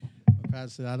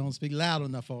Pastor said, I don't speak loud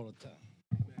enough all the time.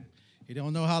 Amen. He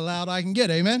don't know how loud I can get.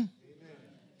 Amen? Amen.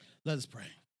 Let us pray.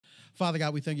 Father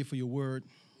God, we thank you for your word.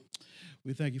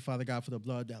 We thank you, Father God, for the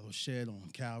blood that was shed on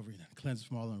Calvary that cleansed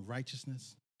from all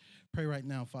unrighteousness. Pray right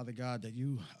now, Father God, that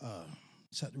you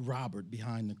set Robert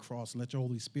behind the cross and let your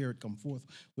Holy Spirit come forth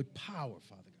with power,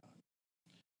 Father God.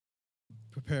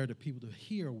 Prepare the people to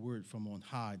hear a word from on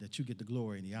high, that you get the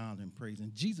glory and the honor and praise.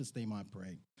 In Jesus' name I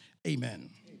pray. Amen.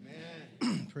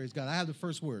 Amen. Praise God. I have the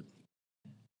first word.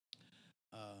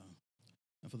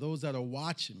 And for those that are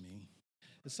watching me,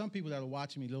 there's some people that are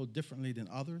watching me a little differently than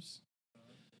others,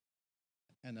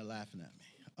 and they're laughing at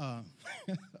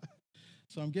me.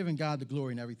 So I'm giving God the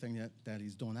glory in everything that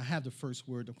he's doing. I have the first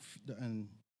word, and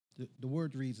the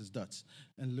word reads as thus.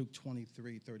 In Luke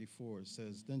 23:34, it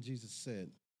says, Then Jesus said,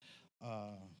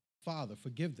 Father,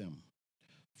 forgive them,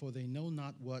 for they know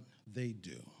not what they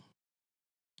do.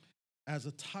 As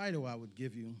a title I would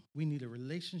give you, we need a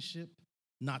relationship,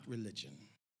 not religion.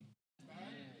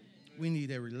 We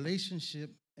need a relationship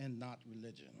and not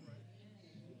religion.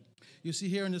 You see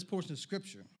here in this portion of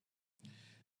Scripture,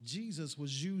 Jesus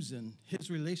was using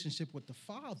his relationship with the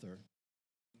Father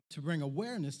to bring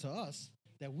awareness to us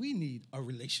that we need a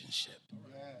relationship.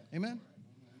 Amen?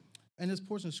 And this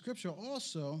portion of Scripture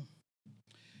also,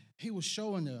 he was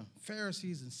showing the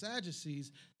Pharisees and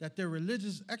Sadducees that their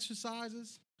religious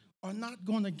exercises are not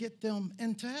going to get them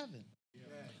into heaven.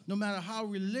 No matter how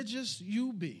religious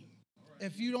you be,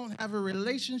 if you don't have a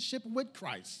relationship with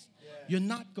Christ, you're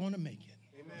not going to make it.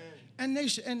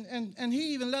 Amen. And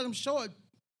he even let them show it,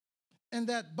 and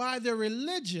that by their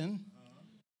religion,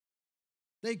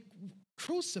 they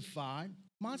crucified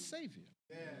my Savior,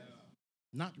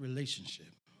 not relationship.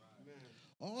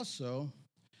 Also,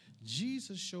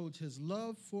 Jesus showed his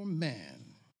love for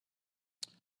man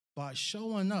by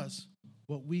showing us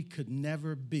what we could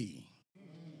never be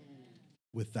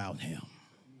without him.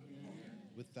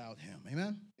 Without him.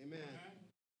 Amen? Amen.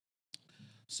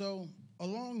 So,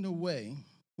 along the way,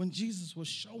 when Jesus was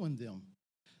showing them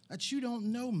that you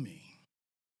don't know me,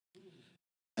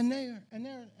 and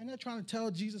they're trying to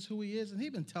tell Jesus who he is, and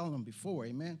he'd been telling them before,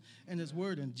 amen, in his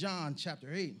word in John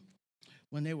chapter 8,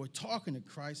 when they were talking to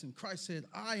Christ, and Christ said,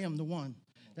 I am the one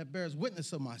that bears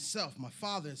witness of myself. My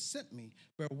Father has sent me,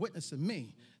 bear witness of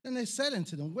me. Then they said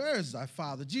unto them, Where is thy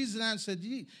Father? Jesus answered,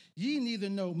 Ye neither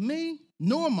know me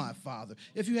nor my Father.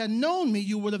 If you had known me,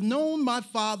 you would have known my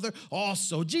Father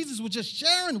also. Jesus was just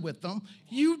sharing with them,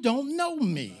 you don't know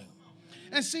me.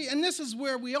 And see, and this is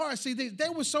where we are. See, they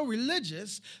were so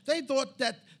religious, they thought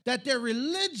that their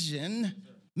religion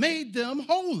made them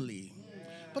holy,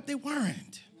 but they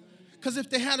weren't. Because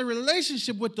if they had a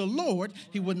relationship with the Lord,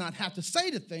 he would not have to say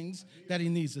the things that he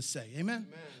needs to say. Amen?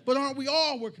 But aren't we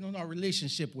all working on our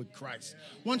relationship with Christ?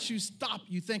 Once you stop,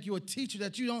 you think you're a teacher,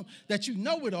 that you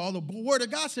know it all. The word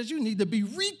of God says you need to be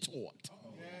retaught.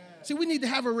 See, we need to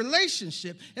have a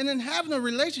relationship. And in having a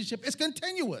relationship, it's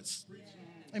continuous.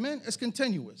 Amen? It's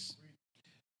continuous.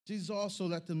 Jesus also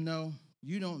let them know,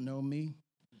 you don't know me.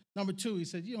 Number 2, he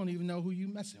said, you don't even know who you're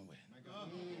messing with.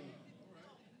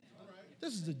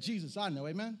 This is the Jesus I know,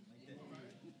 amen?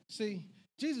 See,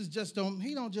 Jesus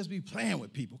don't just be playing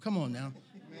with people. Come on now.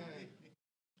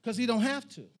 Because he don't have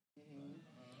to.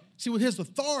 See, with his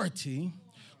authority,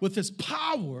 with his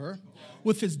power,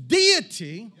 with his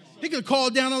deity, he could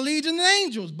call down a legion of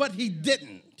angels, but he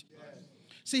didn't.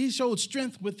 See, he showed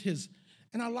strength with his,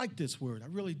 and I like this word, I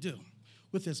really do,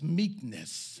 with his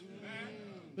meekness.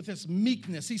 With his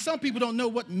meekness. See, some people don't know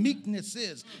what meekness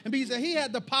is. And because he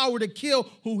had the power to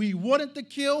kill who he wanted to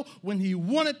kill, when he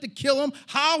wanted to kill them,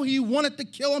 how he wanted to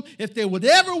kill them, if they would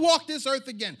ever walk this earth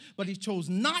again. But he chose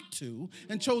not to,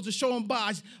 and chose to show them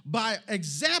by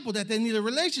example that they need a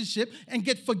relationship and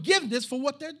get forgiveness for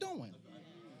what they're doing.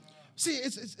 See,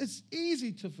 it's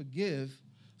easy to forgive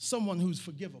someone who's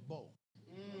forgivable.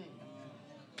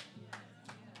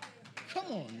 Come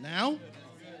on now.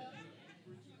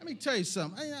 Let me tell you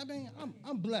something. I mean,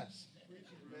 I'm blessed.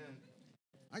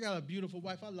 I got a beautiful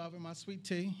wife. I love her, my sweet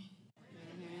T.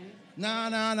 No,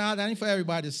 that ain't for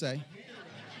everybody to say.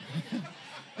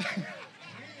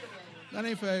 That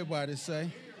ain't for everybody to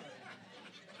say.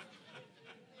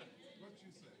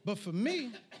 But for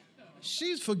me,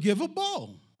 she's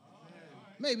forgivable.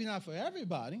 Maybe not for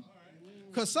everybody.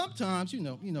 Because sometimes, you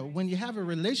know, when you have a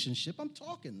relationship, I'm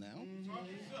talking now.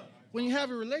 When you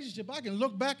have a relationship, I can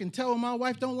look back and tell when my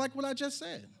wife don't like what I just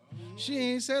said. She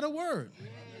ain't said a word.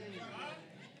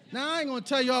 Now, I ain't going to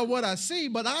tell y'all what I see,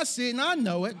 but I see it and I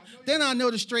know it. Then I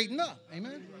know to straighten up.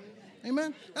 Amen?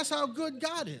 Amen? That's how good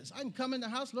God is. I can come in the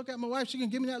house, look at my wife, she can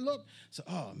give me that look. So,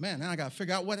 oh, man, now I got to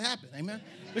figure out what happened. Amen?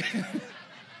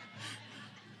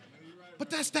 But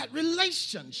that's that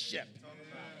relationship.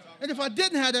 And if I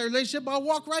didn't have that relationship, I'd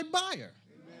walk right by her.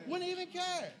 Wouldn't even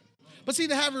care. But see,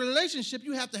 to have a relationship,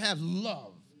 you have to have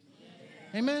love.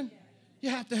 Amen?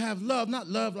 You have to have love, not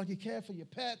love like you care for your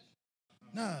pet.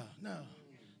 No.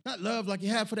 Not love like you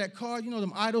have for that car. You know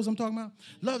them idols I'm talking about?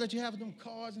 Love that you have for them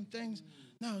cars and things.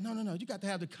 No. You got to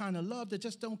have the kind of love that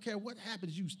just don't care what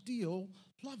happens. You still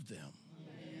love them.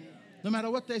 No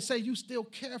matter what they say, you still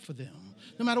care for them.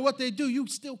 No matter what they do, you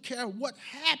still care what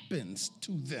happens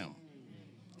to them.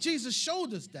 Jesus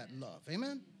showed us that love.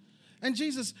 Amen? And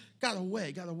Jesus got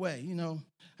away. You know,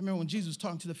 I remember when Jesus was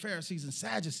talking to the Pharisees and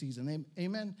Sadducees, and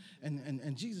amen.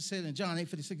 And Jesus said in John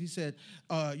 8:56, he said,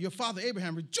 your father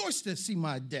Abraham rejoiced to see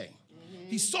my day.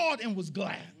 He saw it and was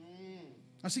glad.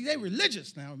 Now, see, they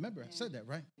religious now. Remember, I said that,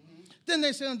 right? Then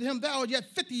they said unto him, thou art yet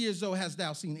 50 years old, hast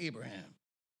thou seen Abraham?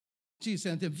 Jesus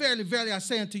said unto him, verily, verily, I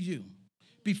say unto you,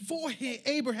 before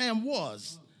Abraham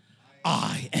was,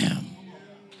 I am.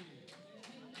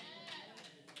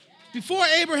 Before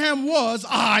Abraham was,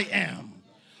 I am.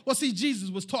 Well, see,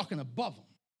 Jesus was talking above them.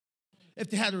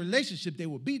 If they had a relationship, they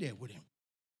would be there with him.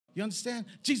 You understand?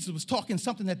 Jesus was talking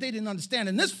something that they didn't understand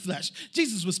in this flesh.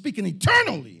 Jesus was speaking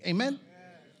eternally. Amen?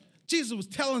 Jesus was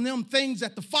telling them things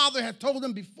that the Father had told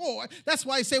them before. That's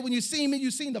why he said, when you see me,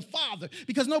 you seen the Father.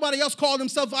 Because nobody else called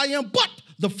himself I am but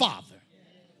the Father.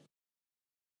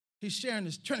 He's sharing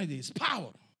his Trinity, his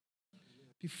power.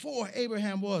 Before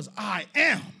Abraham was, I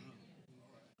am.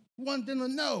 He wanted them to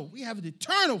know we have an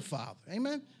eternal Father.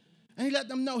 Amen? And he let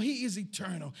them know he is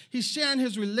eternal. He's sharing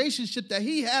his relationship that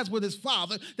he has with his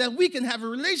Father, that we can have a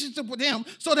relationship with him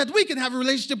so that we can have a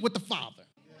relationship with the Father.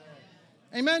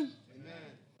 Amen?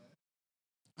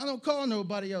 I don't call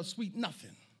nobody else sweet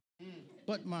nothing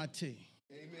but my tea.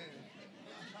 Amen.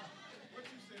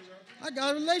 I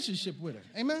got a relationship with her.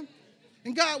 Amen?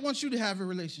 And God wants you to have a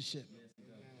relationship.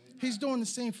 He's doing the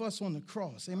same for us on the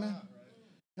cross. Amen?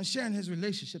 And sharing his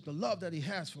relationship, the love that he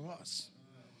has for us.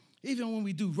 Even when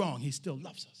we do wrong, he still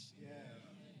loves us.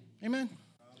 Amen?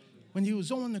 When he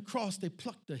was on the cross, they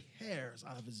plucked the hairs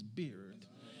out of his beard.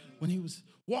 When he was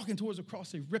walking towards the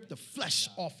cross, they ripped the flesh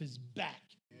off his back.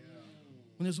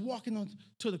 When he was walking on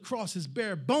to the cross, his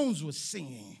bare bones were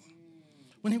singing.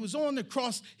 When he was on the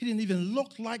cross, he didn't even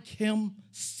look like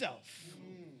himself.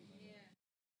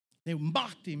 They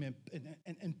mocked him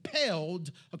and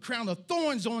impaled a crown of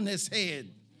thorns on his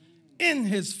head, in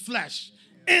his flesh,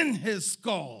 in his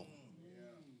skull.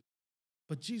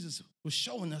 But Jesus was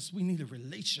showing us we need a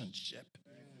relationship.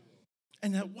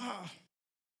 And that while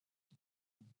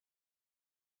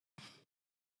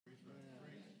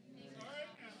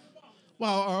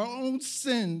our own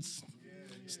sins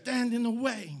stand in the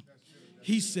way,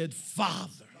 he said,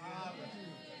 Father.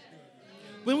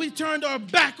 When we turned our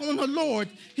back on the Lord,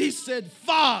 he said,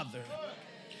 Father.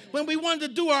 When we wanted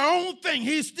to do our own thing,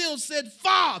 he still said,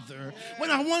 Father.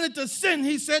 When I wanted to sin,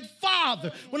 he said,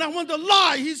 Father. When I wanted to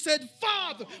lie, he said,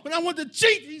 Father. When I wanted to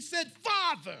cheat, he said,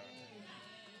 Father.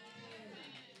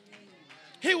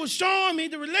 He was showing me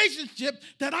the relationship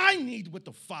that I need with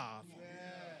the Father.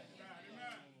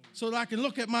 So that I can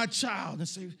look at my child and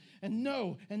say, and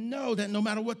know that no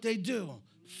matter what they do,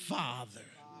 Father.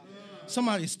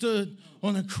 Somebody stood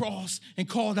on the cross and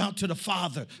called out to the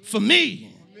Father for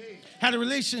me. Had a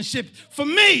relationship for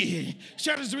me.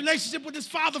 Shared his relationship with his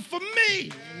Father for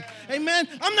me. Amen.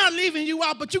 I'm not leaving you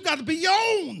out, but you got to be your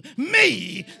own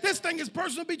me. This thing is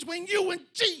personal between you and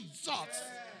Jesus.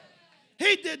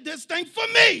 He did this thing for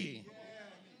me.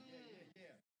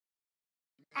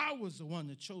 I was the one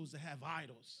that chose to have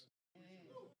idols.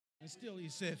 And still he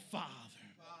said, Father.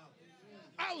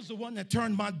 I was the one that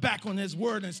turned my back on his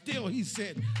word, and still he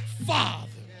said, Father.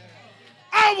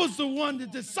 I was the one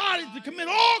that decided to commit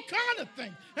all kind of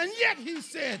things, and yet he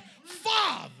said,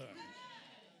 Father.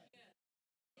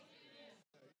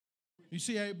 You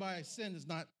see, everybody's sin is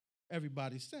not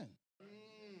everybody's sin.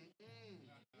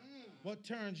 What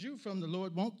turns you from the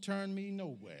Lord won't turn me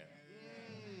nowhere.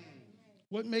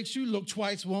 What makes you look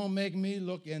twice won't make me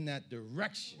look in that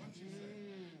direction.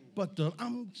 But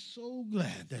I'm so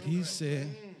glad that he said,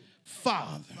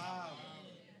 Father.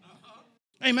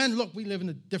 Amen. Look, we live in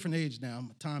a different age now.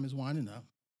 Time is winding up.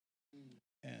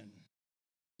 And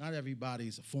not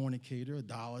everybody's a fornicator,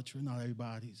 idolater. Not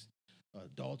everybody's an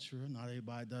adulterer. Not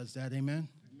everybody does that. Amen.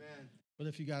 Amen. But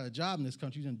if you got a job in this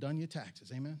country, you've done your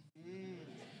taxes. Amen.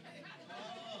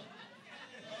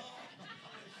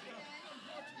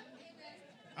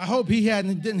 I hope he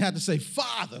didn't have to say,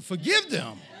 Father, forgive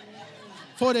them.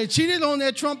 For they cheated on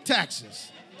their Trump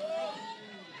taxes.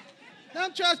 Now,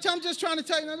 I'm just trying to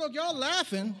tell you, now look, y'all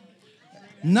laughing.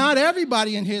 Not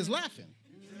everybody in here is laughing.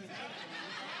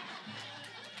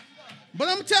 But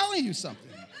I'm telling you something.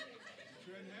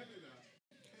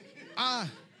 I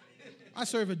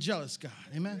serve a jealous God,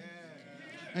 amen?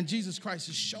 And Jesus Christ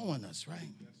is showing us, right?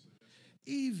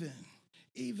 Even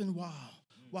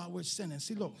while we're sinning.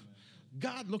 See, look,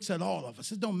 God looks at all of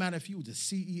us. It don't matter if you were the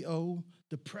CEO,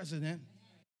 the president,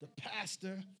 the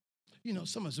pastor,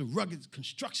 some of us are rugged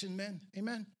construction men,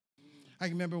 amen? I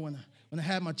remember when I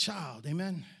had my child,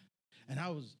 amen? And I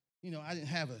was, I didn't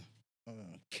have a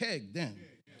keg then.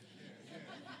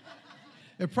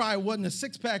 It probably wasn't a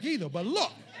six-pack either, but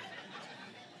look.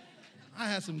 I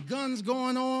had some guns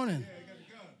going on, and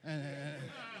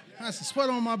I had some sweat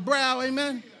on my brow,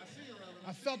 amen?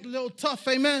 I felt a little tough,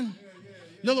 amen?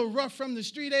 A little rough from the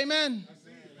street, amen?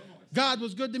 God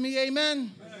was good to me,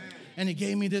 amen? And he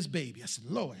gave me this baby. I said,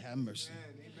 Lord, have mercy.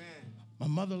 My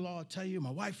mother-in-law will tell you,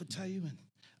 my wife will tell you, and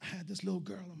I had this little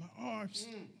girl in my arms.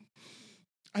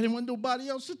 I didn't want nobody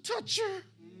else to touch her.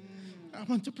 I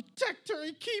wanted to protect her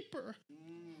and keep her.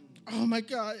 Oh, my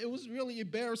God, it was really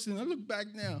embarrassing. I look back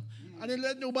now. I didn't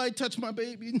let nobody touch my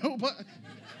baby, nobody.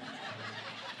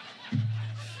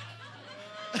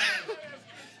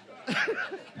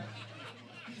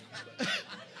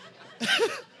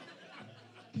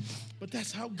 But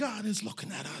that's how God is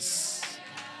looking at us.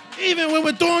 Even when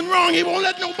we're doing wrong, he won't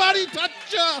let nobody touch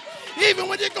you. Even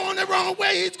when you're going the wrong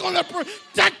way, he's going to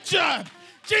protect you.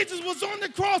 Jesus was on the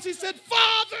cross. He said,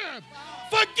 Father,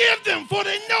 forgive them, for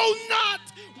they know not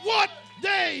what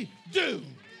they do.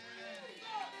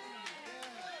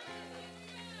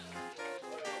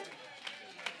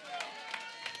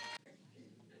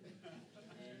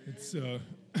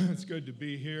 It's good to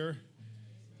be here.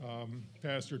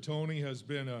 Pastor Tony has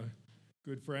been a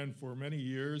good friend for many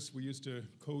years. We used to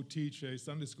co-teach a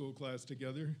Sunday school class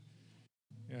together,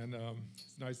 and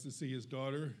it's nice to see his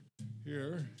daughter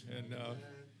here, and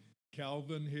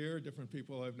Calvin here, different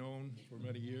people I've known for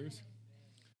many years.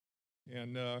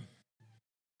 And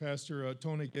Pastor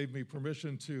Tony gave me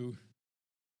permission to,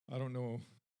 I don't know,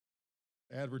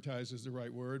 advertise is the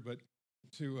right word, but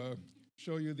to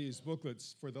show you these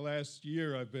booklets. For the last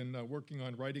year, I've been working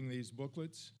on writing these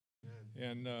booklets,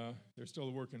 and they're still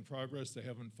a work in progress. They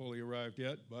haven't fully arrived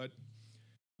yet, but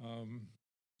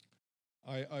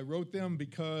I wrote them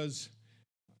because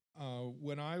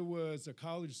when I was a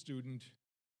college student,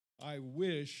 I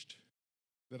wished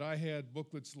that I had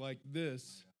booklets like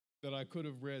this that I could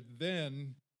have read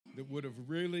then that would have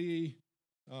really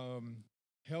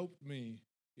helped me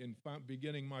in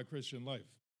beginning my Christian life.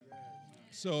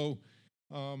 So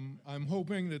I'm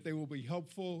hoping that they will be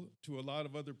helpful to a lot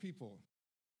of other people.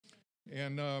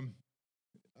 And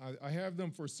I have them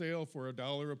for sale for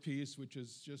 $1 a piece, which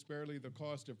is just barely the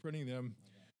cost of printing them.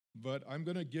 But I'm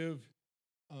going to give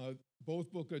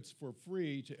both booklets for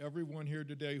free to everyone here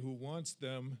today who wants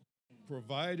them,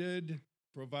 provided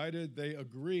they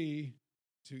agree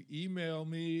to email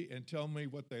me and tell me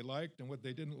what they liked and what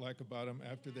they didn't like about them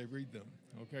after they read them.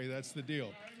 Okay, that's the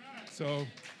deal. So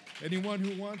anyone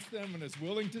who wants them and is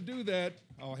willing to do that,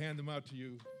 I'll hand them out to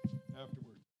you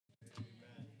afterward.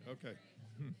 Okay.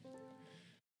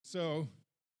 So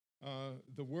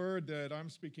the word that I'm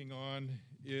speaking on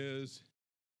is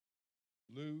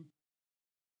Luke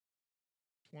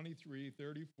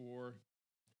 23:34.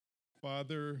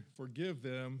 Father, forgive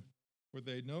them, for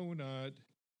they know not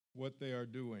what they are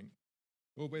doing.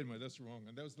 Oh, wait a minute, that's wrong.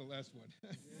 And that was the last one.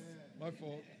 My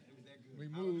fault. We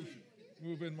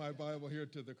move in my Bible here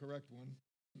to the correct one.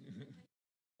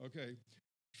 Okay.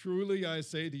 Truly I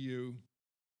say to you,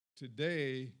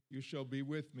 today you shall be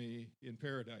with me in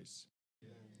paradise.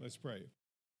 Let's pray.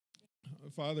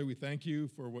 Father, we thank you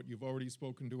for what you've already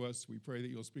spoken to us. We pray that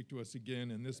you'll speak to us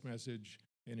again in this message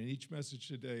and in each message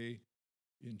today.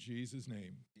 In Jesus'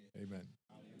 name, amen.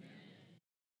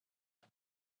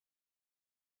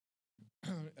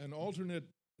 An alternate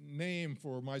name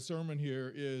for my sermon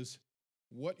here is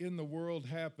What in the World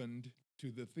Happened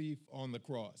to the Thief on the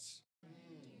Cross?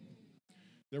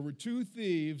 There were two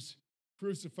thieves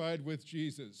crucified with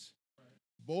Jesus.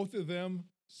 Both of them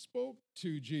spoke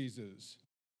to Jesus,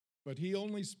 but he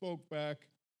only spoke back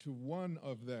to one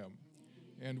of them.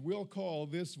 And we'll call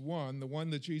this one, the one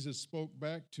that Jesus spoke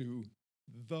back to,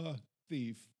 the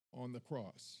thief on the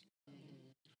cross.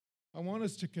 I want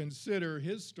us to consider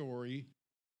his story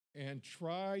and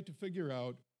try to figure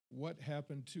out what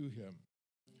happened to him.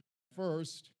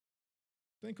 First,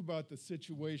 think about the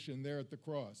situation there at the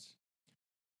cross.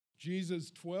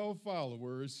 Jesus' 12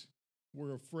 followers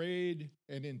were afraid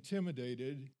and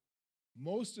intimidated.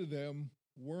 Most of them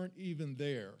weren't even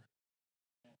there.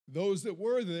 Those that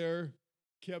were there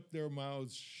kept their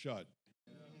mouths shut.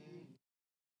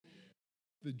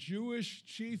 The Jewish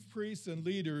chief priests and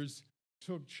leaders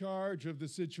took charge of the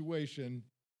situation,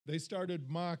 they started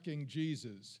mocking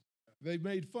Jesus. They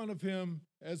made fun of him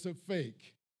as a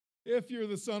fake. If you're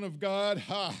the Son of God,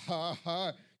 ha, ha,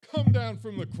 ha, come down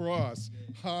from the cross,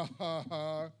 ha, ha,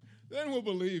 ha, then we'll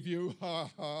believe you, ha,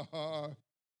 ha, ha.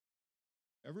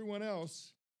 Everyone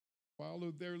else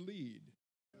followed their lead.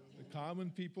 The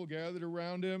common people gathered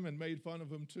around him and made fun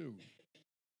of him too.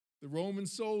 The Roman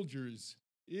soldiers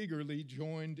eagerly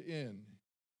joined in.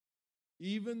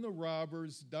 Even the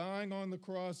robbers dying on the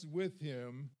cross with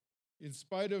him, in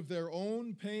spite of their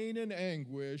own pain and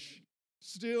anguish,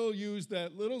 still used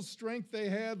that little strength they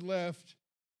had left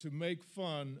to make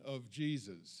fun of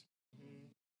Jesus.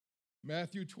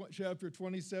 Matthew chapter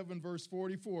 27, verse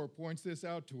 44 points this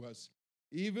out to us.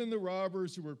 Even the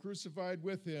robbers who were crucified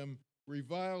with him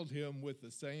reviled him with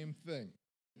the same thing.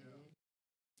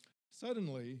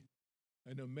 Suddenly,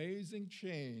 an amazing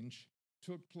change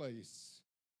took place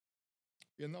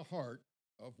in the heart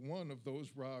of one of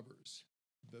those robbers,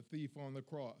 the thief on the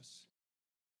cross.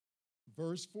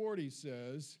 Verse 40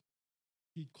 says,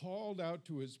 he called out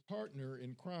to his partner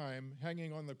in crime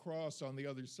hanging on the cross on the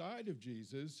other side of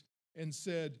Jesus and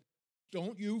said,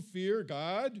 "Don't you fear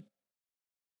God?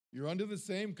 You're under the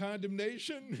same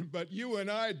condemnation, but you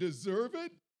and I deserve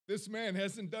it. This man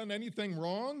hasn't done anything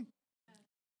wrong."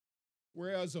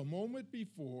 Whereas a moment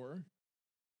before,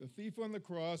 the thief on the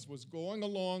cross was going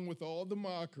along with all the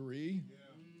mockery.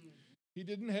 He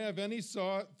didn't have any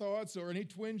thoughts or any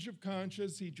twinge of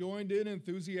conscience. He joined in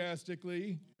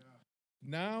enthusiastically.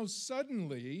 Now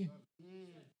suddenly,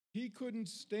 he couldn't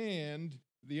stand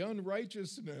the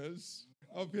unrighteousness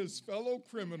of his fellow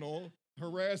criminal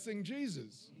harassing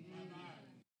Jesus.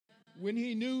 When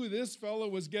he knew this fellow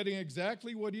was getting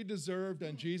exactly what he deserved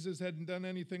and Jesus hadn't done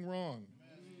anything wrong.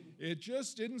 It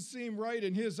just didn't seem right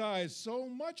in his eyes, so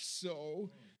much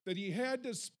so that he had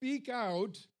to speak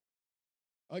out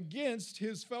against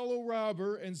his fellow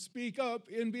robber and speak up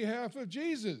in behalf of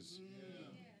Jesus.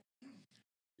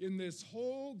 In this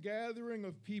whole gathering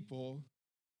of people,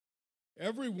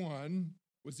 everyone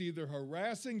was either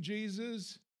harassing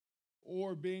Jesus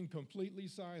or being completely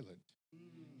silent.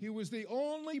 He was the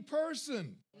only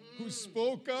person who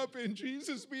spoke up in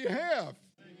Jesus' behalf.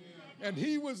 And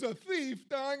he was a thief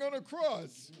dying on a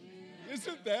cross.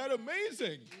 Isn't that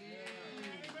amazing?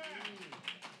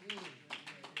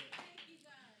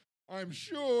 I'm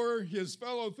sure his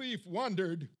fellow thief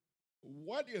wondered,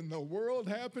 what in the world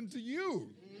happened to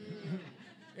you?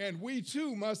 And we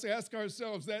too must ask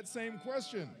ourselves that same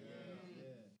question.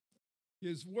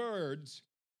 His words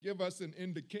give us an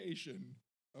indication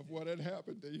of what had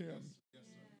happened to him.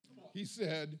 He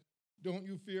said, "Don't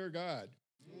you fear God?"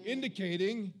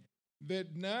 Indicating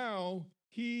that now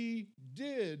he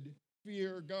did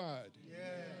fear God.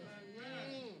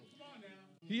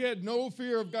 He had no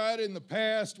fear of God in the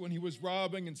past when he was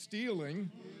robbing and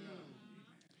stealing.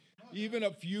 Even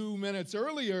a few minutes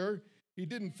earlier, he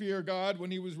didn't fear God when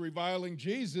he was reviling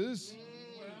Jesus.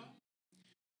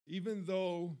 Even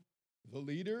though the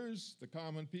leaders, the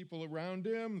common people around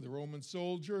him, the Roman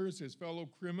soldiers, his fellow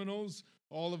criminals,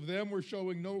 all of them were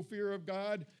showing no fear of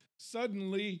God,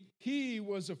 suddenly he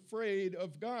was afraid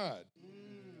of God.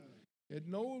 It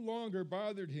no longer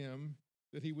bothered him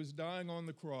that he was dying on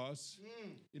the cross.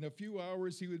 In a few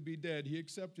hours he would be dead. He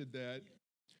accepted that.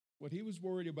 What he was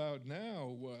worried about now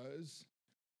was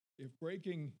if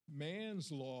breaking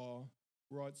man's law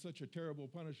brought such a terrible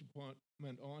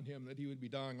punishment on him that he would be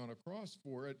dying on a cross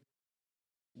for it,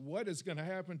 what is going to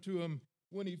happen to him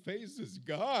when he faces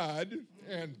God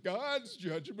and God's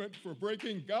judgment for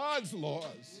breaking God's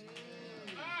laws?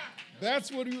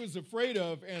 That's what he was afraid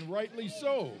of, and rightly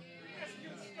so.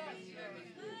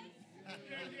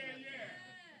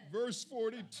 Verse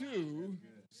 42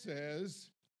 says,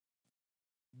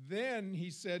 "Then he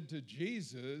said to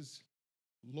Jesus,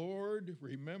 'Lord,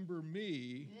 remember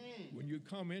me when you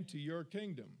come into your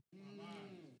kingdom.'"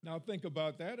 Now think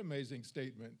about that amazing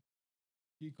statement.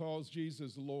 He calls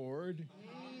Jesus Lord.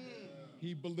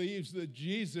 He believes that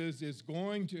Jesus is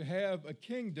going to have a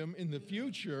kingdom in the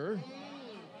future.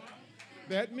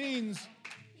 That means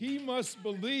he must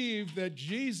believe that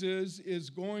Jesus is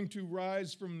going to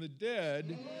rise from the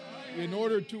dead in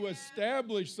order to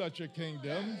establish such a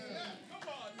kingdom.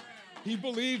 He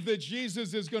believed that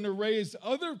Jesus is going to raise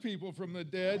other people from the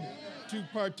dead to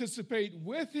participate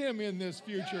with him in this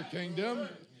future kingdom.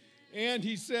 And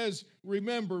he says,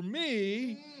 "Remember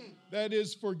me," that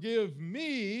is, forgive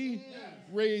me,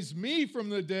 raise me from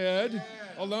the dead,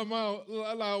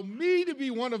 allow me to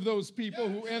be one of those people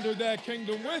who enter that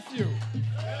kingdom with you.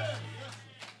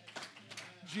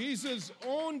 Jesus'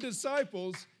 own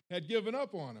disciples had given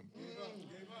up on him.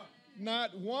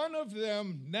 Not one of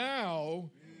them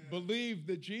now believed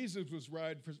that Jesus was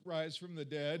rise from the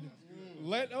dead,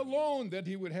 let alone that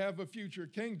he would have a future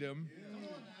kingdom.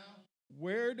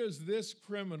 Where does this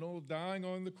criminal dying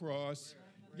on the cross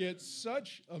get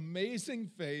such amazing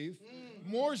faith,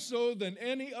 more so than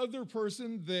any other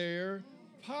person there,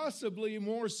 possibly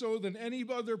more so than any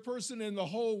other person in the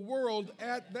whole world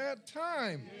at that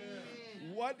time?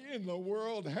 What in the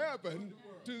world happened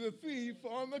to the thief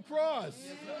on the cross?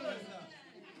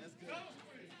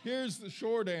 Here's the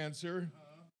short answer.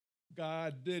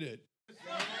 God did it.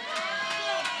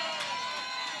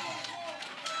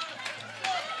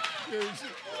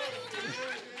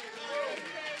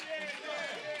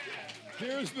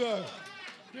 Here's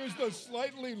the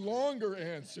slightly longer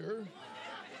answer.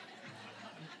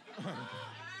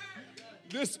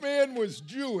 This man was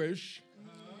Jewish.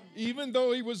 Even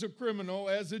though he was a criminal,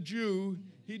 as a Jew,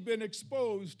 he'd been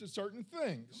exposed to certain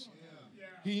things.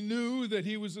 He knew that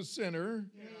he was a sinner.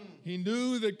 He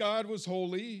knew that God was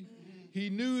holy. He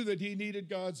knew that he needed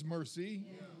God's mercy.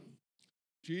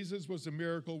 Jesus was a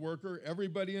miracle worker.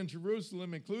 Everybody in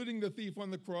Jerusalem, including the thief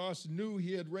on the cross, knew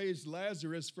he had raised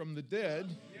Lazarus from the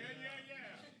dead.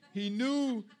 He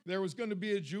knew there was going to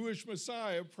be a Jewish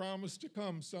Messiah promised to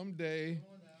come someday.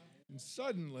 And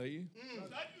suddenly,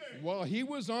 while he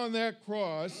was on that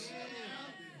cross,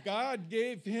 God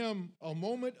gave him a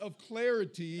moment of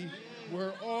clarity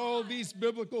where all these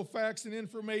biblical facts and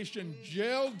information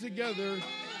gelled together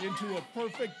into a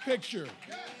perfect picture.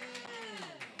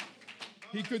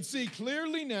 He could see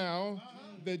clearly now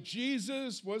that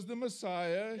Jesus was the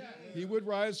Messiah. He would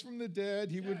rise from the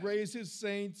dead. He would raise his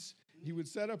saints. He would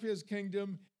set up his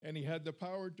kingdom, and he had the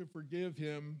power to forgive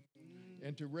him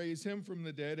and to raise him from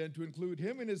the dead and to include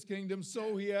him in his kingdom.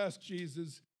 So he asked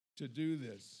Jesus to do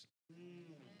this.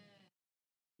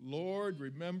 Lord,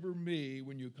 remember me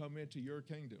when you come into your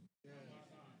kingdom.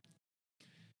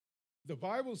 The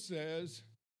Bible says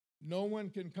no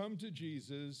one can come to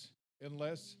Jesus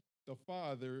unless the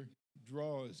Father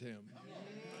draws him.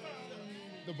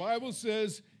 The Bible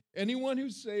says anyone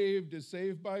who's saved is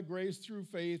saved by grace through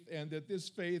faith, and that this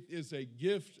faith is a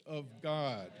gift of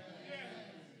God.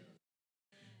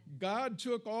 God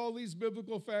took all these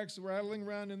biblical facts rattling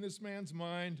around in this man's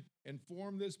mind and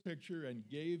formed this picture and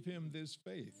gave him this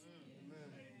faith.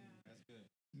 That's good.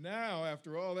 Now,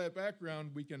 after all that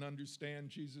background, we can understand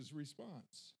Jesus'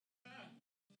 response.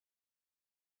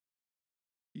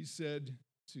 He said,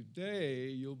 "Today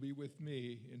you'll be with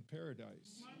me in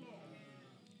paradise."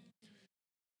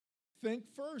 Think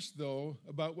first, though,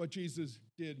 about what Jesus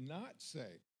did not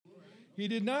say. He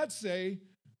did not say,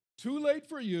 "Too late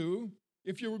for you.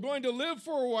 If you were going to live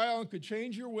for a while and could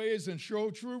change your ways and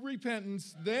show true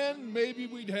repentance, then maybe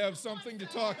we'd have something to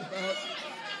talk about.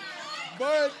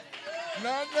 But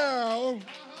not now.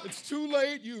 It's too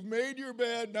late. You've made your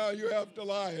bed. Now you have to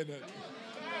lie in it."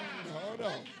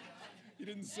 No. He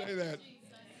didn't say that.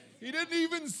 He didn't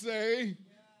even say,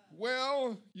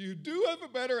 "Well, you do have a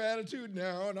better attitude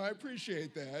now, and I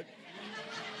appreciate that.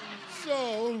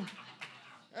 So,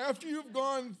 after you've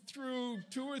gone through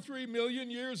 2 or 3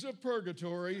 million years of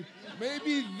purgatory,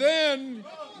 maybe then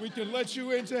we can let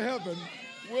you into heaven.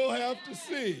 We'll have to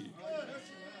see."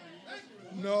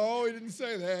 No, he didn't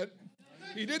say that.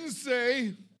 He didn't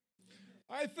say,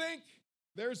 "I think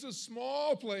there's a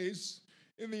small place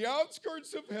in the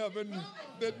outskirts of heaven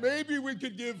that maybe we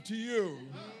could give to you.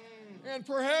 And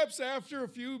perhaps after a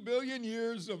few billion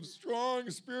years of strong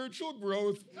spiritual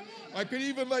growth, I could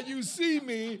even let you see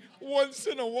me once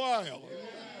in a while."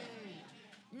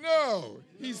 No,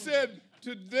 he said,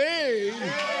 "Today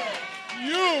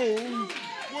you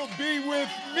will be with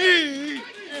me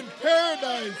in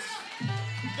paradise."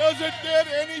 Does it get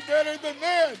any better than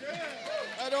that?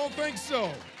 I don't think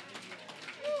so.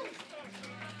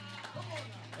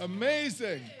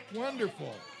 Amazing,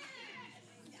 wonderful.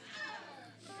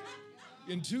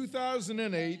 In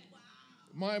 2008,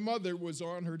 my mother was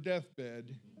on her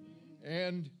deathbed,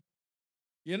 and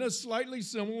in a slightly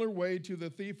similar way to the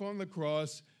thief on the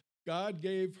cross, God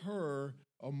gave her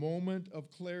a moment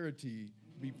of clarity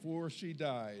before she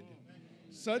died.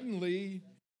 Suddenly,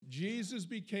 Jesus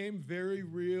became very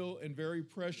real and very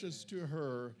precious to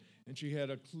her, and she had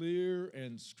a clear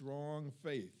and strong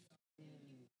faith.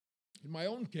 In my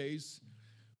own case,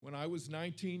 when I was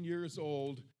 19 years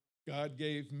old, God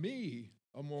gave me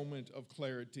a moment of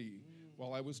clarity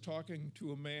while I was talking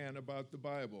to a man about the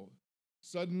Bible.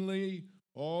 Suddenly,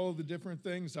 all the different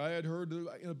things I had heard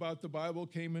about the Bible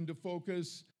came into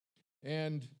focus,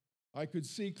 and I could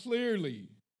see clearly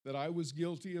that I was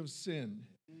guilty of sin,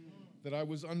 that I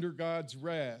was under God's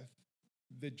wrath,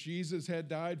 that Jesus had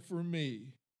died for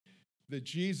me, that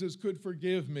Jesus could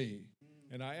forgive me,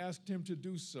 and I asked him to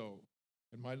do so,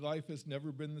 and my life has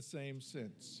never been the same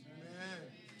since.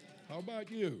 Amen. How about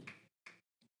you?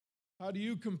 How do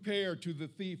you compare to the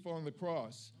thief on the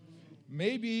cross?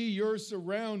 Maybe you're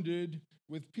surrounded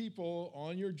with people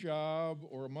on your job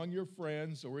or among your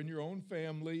friends or in your own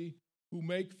family who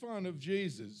make fun of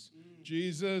Jesus.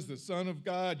 Jesus, the Son of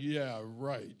God, yeah,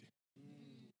 right.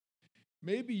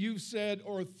 Maybe you've said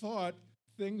or thought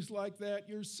things like that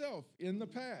yourself in the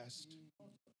past.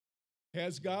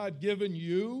 Has God given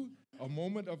you a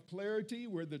moment of clarity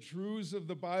where the truths of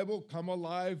the Bible come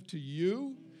alive to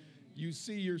you? You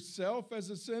see yourself as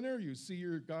a sinner. You see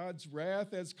your God's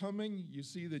wrath as coming. You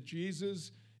see that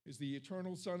Jesus is the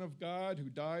eternal Son of God who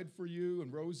died for you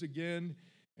and rose again.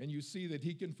 And you see that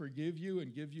he can forgive you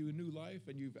and give you a new life,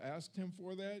 and you've asked him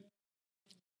for that.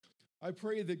 I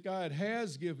pray that God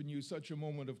has given you such a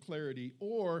moment of clarity,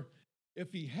 or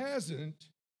if he hasn't,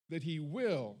 that he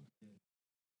will.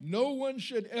 No one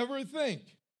should ever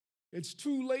think, it's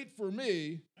too late for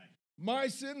me. My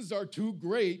sins are too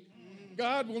great.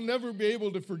 God will never be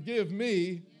able to forgive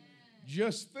me.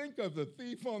 Just think of the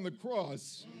thief on the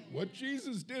cross. What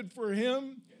Jesus did for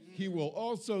him, he will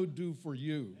also do for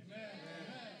you.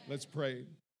 Let's pray.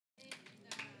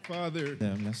 Father.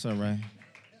 Yeah, that's all right.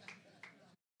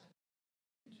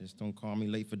 Just don't call me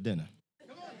late for dinner.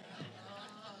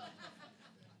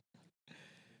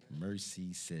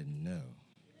 Mercy said no.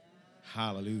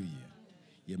 Hallelujah.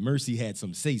 Your mercy had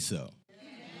some say-so.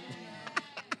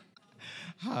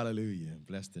 Hallelujah.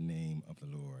 Bless the name of the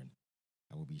Lord.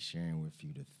 I will be sharing with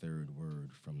you the third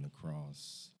word from the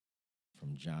cross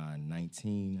from John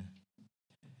 19.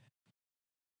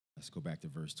 Let's go back to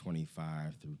verse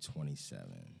 25 through 27.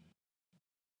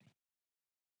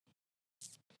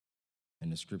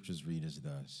 And the scriptures read as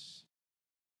thus.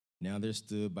 Now there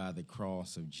stood by the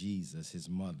cross of Jesus his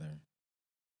mother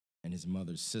and his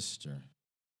mother's sister,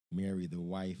 Mary the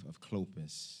wife of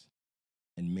Clopas,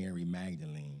 and Mary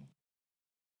Magdalene.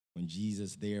 When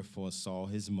Jesus therefore saw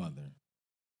his mother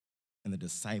and the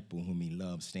disciple whom he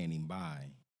loved standing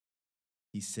by,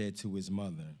 he said to his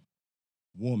mother,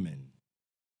 Woman,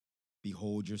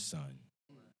 behold your son.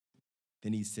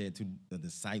 Then he said to the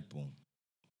disciple,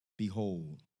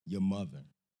 Behold your mother.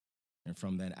 And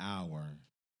from that hour,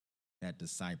 that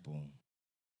disciple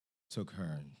took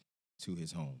her to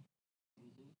his home.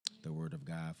 The word of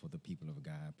God for the people of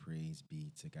God. Praise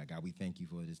be to God. God, we thank you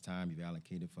for this time you've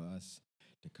allocated for us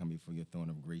to come before your throne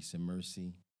of grace and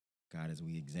mercy. God, as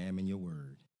we examine your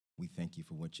word, we thank you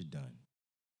for what you've done.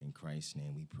 In Christ's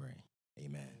name we pray.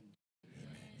 Amen.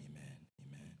 Amen. Amen.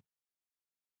 Amen.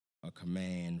 A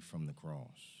command from the cross.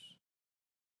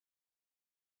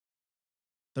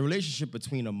 The relationship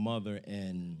between a mother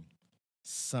and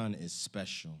son is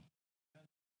special,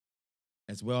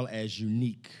 as well as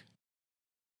unique,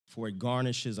 for it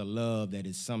garnishes a love that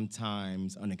is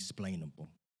sometimes unexplainable.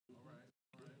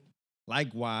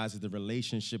 Likewise, is the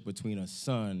relationship between a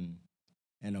son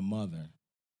and a mother.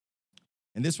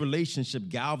 And this relationship,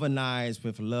 galvanized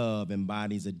with love,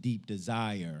 embodies a deep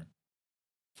desire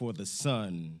for the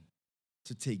son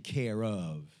to take care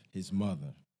of his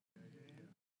mother.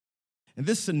 And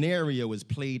this scenario is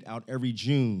played out every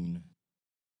June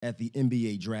at the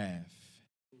NBA draft,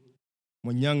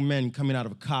 when young men coming out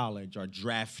of college are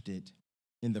drafted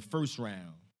in the first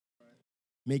round,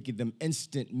 making them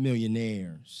instant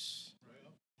millionaires.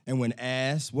 And when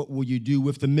asked, what will you do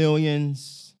with the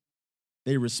millions?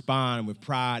 They respond with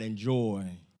pride and joy,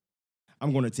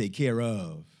 I'm going to take care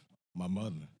of my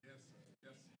mother.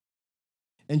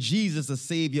 And Jesus, the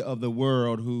Savior of the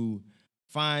world, who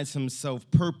finds himself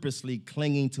purposely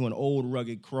clinging to an old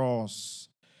rugged cross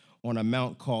on a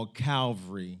mount called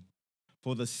Calvary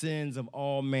for the sins of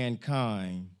all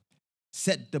mankind,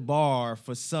 set the bar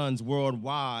for sons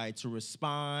worldwide to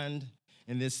respond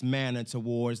in this manner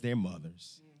towards their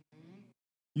mothers.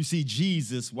 You see,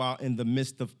 Jesus, while in the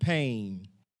midst of pain,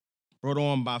 brought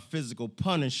on by physical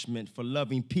punishment for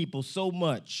loving people so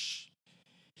much,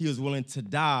 he was willing to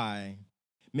die,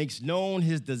 makes known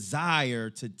his desire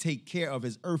to take care of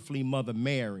his earthly mother,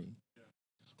 Mary,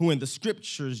 who in the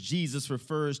scriptures, Jesus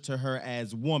refers to her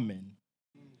as woman,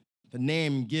 the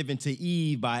name given to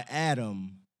Eve by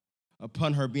Adam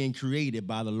upon her being created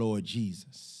by the Lord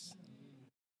Jesus.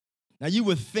 Now, you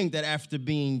would think that after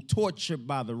being tortured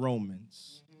by the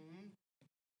Romans,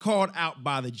 called out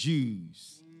by the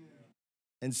Jews,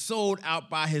 and sold out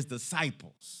by his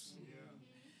disciples,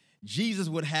 Jesus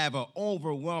would have an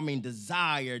overwhelming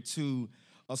desire to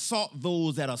assault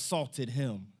those that assaulted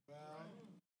him,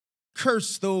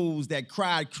 curse those that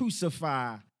cried,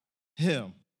 crucify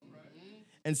him,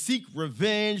 and seek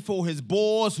revenge for his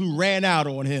boys who ran out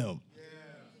on him.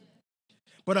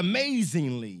 But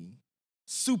amazingly,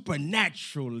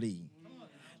 supernaturally,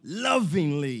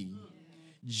 lovingly,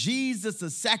 Jesus, the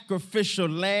sacrificial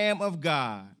Lamb of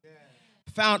God,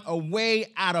 found a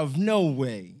way out of no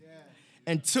way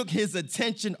and took his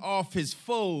attention off his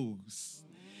foes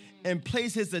and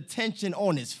placed his attention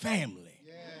on his family.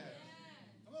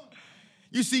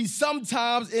 You see,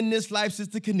 sometimes in this life,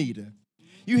 Sister Kenita,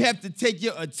 you have to take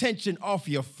your attention off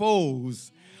your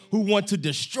foes who want to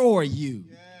destroy you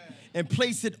and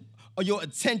place your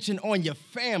attention on your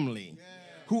family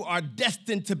who are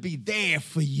destined to be there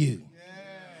for you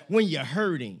when you're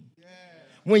hurting,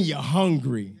 when you're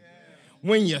hungry,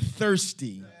 when you're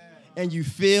thirsty, and you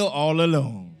feel all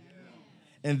alone.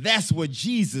 And that's what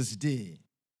Jesus did.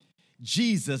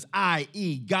 Jesus,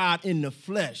 i.e., God in the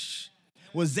flesh,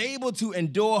 was able to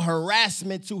endure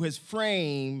harassment to his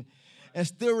frame and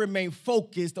still remain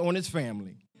focused on his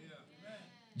family.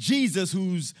 Jesus,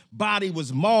 whose body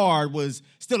was marred, was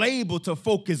still able to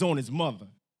focus on his mother.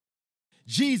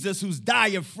 Jesus, whose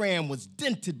diaphragm was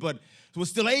dented, but was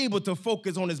still able to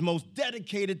focus on his most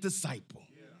dedicated disciple.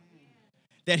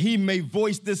 That he may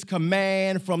voice this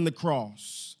command from the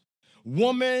cross.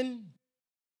 Woman,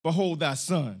 behold thy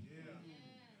son.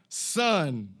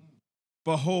 Son,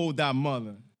 behold thy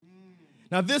mother.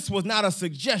 Now, this was not a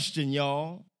suggestion,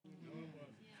 y'all,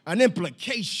 an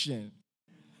implication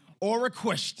or a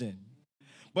question,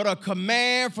 but a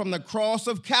command from the cross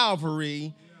of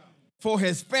Calvary for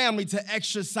his family to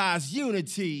exercise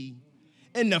unity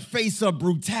in the face of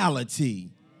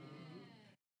brutality.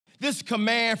 This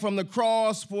command from the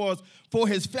cross was for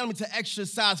his family to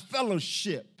exercise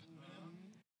fellowship,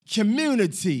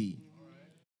 community,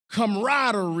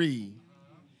 camaraderie,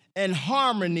 and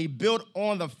harmony built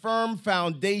on the firm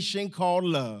foundation called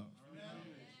love.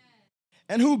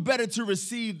 And who better to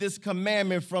receive this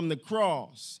commandment from the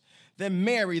cross than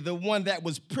Mary, the one that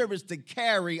was privileged to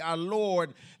carry our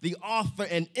Lord, the author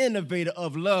and innovator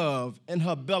of love, in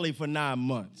her belly for 9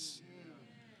 months?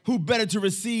 Who better to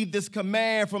receive this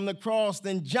command from the cross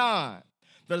than John,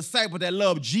 the disciple that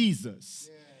loved Jesus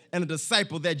and the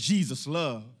disciple that Jesus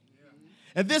loved?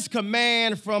 And this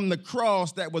command from the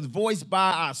cross that was voiced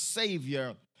by our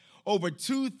Savior over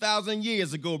 2,000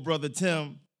 years ago, Brother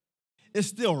Tim, is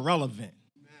still relevant.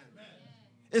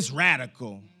 It's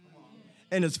radical.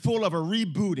 And it's full of a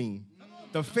rebooting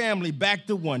the family back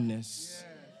to oneness.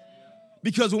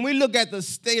 Because when we look at the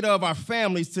state of our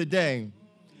families today,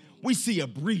 we see a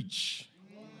breach,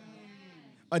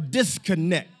 a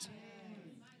disconnect,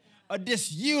 a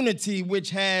disunity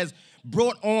which was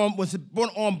brought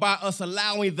on by us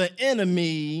allowing the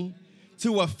enemy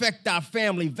to affect our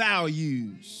family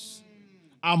values,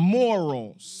 our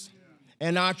morals,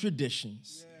 and our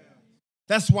traditions.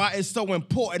 That's why it's so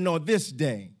important on this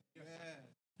day,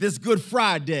 this Good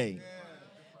Friday,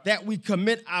 that we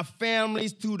commit our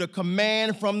families to the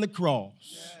command from the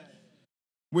cross,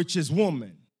 which is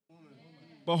woman,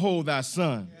 behold thy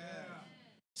son.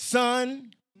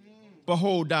 Son,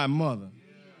 behold thy mother.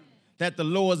 That the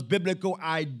Lord's biblical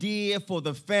idea for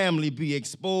the family be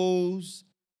exposed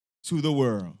to the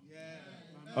world.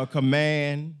 A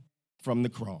command from the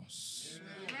cross.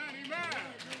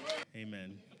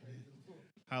 Amen.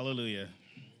 Hallelujah.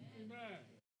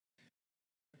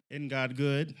 Isn't God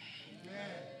good?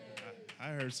 I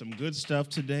heard some good stuff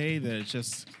today that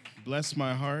just blessed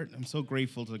my heart. I'm so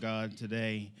grateful to God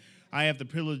today. I have the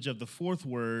privilege of the fourth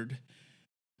word,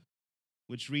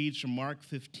 which reads from Mark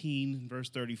 15, verse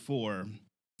 34.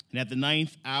 And at the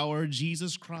 9th hour,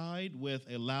 Jesus cried with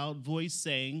a loud voice,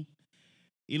 saying,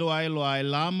 Eloi, Eloi,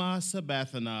 lama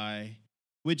sabachthani,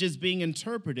 which is being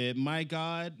interpreted, my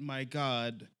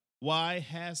God, why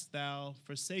hast thou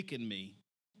forsaken me?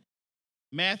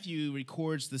 Matthew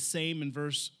records the same in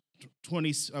verse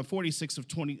 46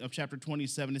 of chapter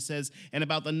 27. It says, and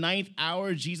about the 9th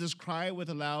hour, Jesus cried with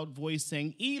a loud voice,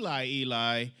 saying, Eli,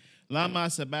 Eli, lama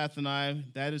sabachthani,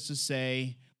 that is to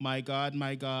say, my God,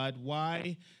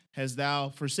 why hast thou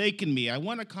forsaken me? I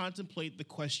want to contemplate the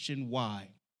question, why?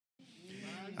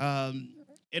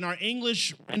 In our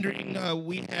English rendering,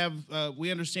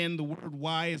 we understand the word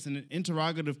why as an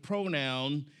interrogative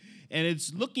pronoun, and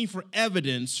it's looking for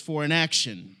evidence for an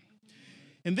action.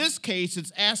 In this case,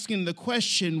 it's asking the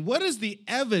question, what is the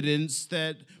evidence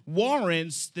that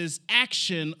warrants this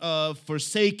action of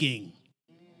forsaking?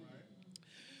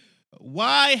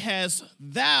 Why hast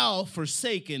thou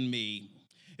forsaken me?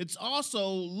 It's also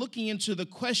looking into the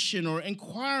question or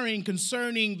inquiring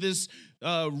concerning this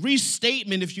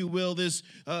restatement, if you will, this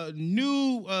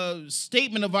new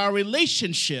statement of our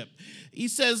relationship. He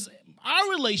says,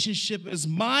 Our relationship is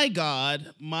my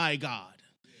God, my God.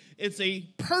 It's a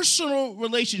personal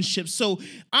relationship. So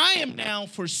I am now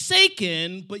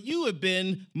forsaken, but you have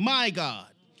been my God.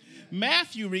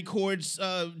 Matthew records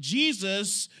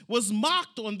Jesus was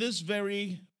mocked on this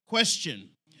very question.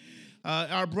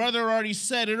 Our brother already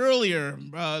said it earlier.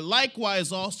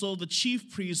 Likewise, also the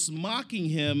chief priests mocking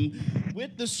him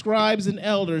with the scribes and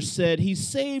elders said, he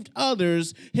saved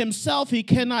others, himself he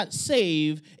cannot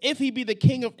save. If he be the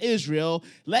king of Israel,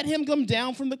 let him come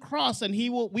down from the cross and we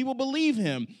will believe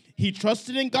him. He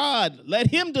trusted in God. Let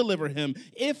him deliver him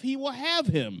if he will have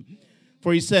him.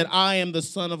 For he said, I am the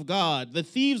Son of God. The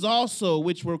thieves also,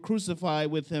 which were crucified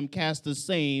with him, cast the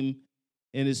same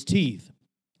in his teeth.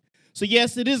 So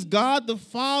yes, it is God the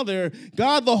Father,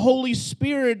 God the Holy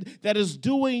Spirit that is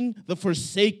doing the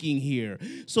forsaking here.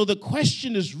 So the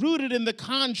question is rooted in the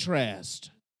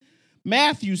contrast.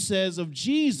 Matthew says of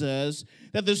Jesus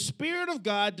that the Spirit of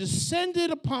God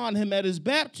descended upon him at his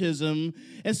baptism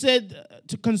and said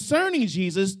concerning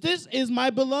Jesus, this is my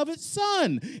beloved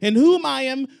Son, in whom I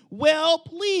am well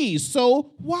pleased.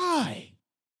 So why?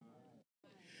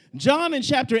 John in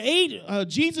chapter 8,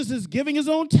 Jesus is giving his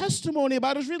own testimony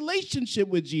about his relationship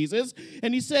with Jesus.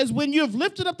 And he says, when you have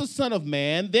lifted up the Son of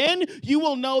Man, then you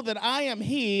will know that I am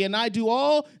he, and I do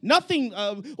nothing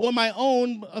on my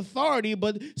own authority,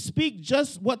 but speak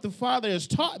just what the Father has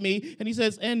taught me. And he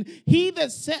says, and he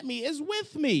that sent me is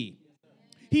with me.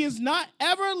 He has not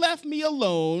ever left me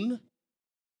alone,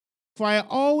 for I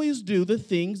always do the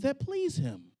things that please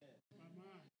him.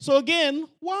 So again,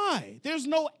 why? There's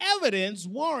no evidence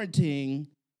warranting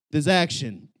this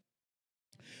action.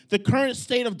 The current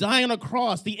state of dying on a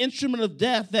cross, the instrument of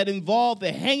death that involved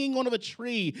the hanging on of a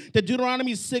tree, that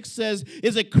Deuteronomy 6 says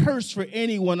is a curse for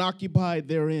anyone occupied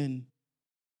therein.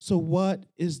 So what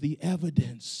is the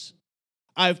evidence?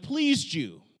 I've pleased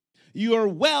you. You are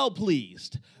well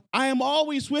pleased. I am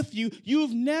always with you.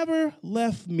 You've never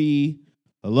left me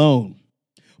alone.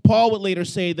 Paul would later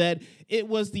say that it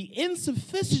was the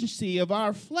insufficiency of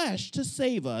our flesh to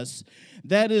save us.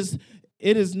 That is,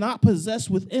 it is not possessed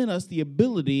within us the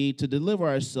ability to deliver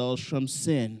ourselves from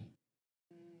sin.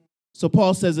 So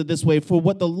Paul says it this way, for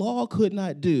what the law could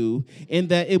not do, in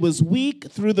that it was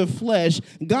weak through the flesh,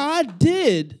 God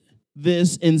did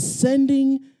this in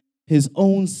sending his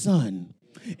own Son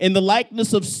in the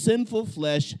likeness of sinful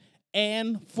flesh,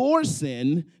 and for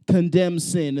sin, condemned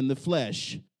sin in the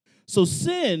flesh. So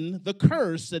sin, the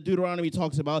curse that Deuteronomy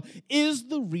talks about, is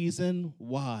the reason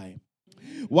why.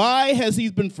 Why has he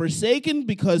been forsaken?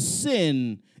 Because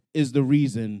sin is the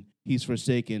reason he's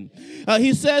forsaken.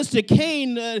 He says to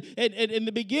Cain in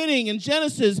the beginning in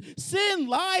Genesis, sin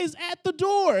lies at the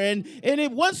door and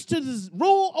it wants to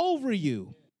rule over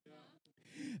you.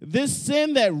 This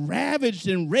sin that ravaged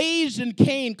and raged in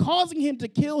Cain, causing him to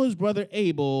kill his brother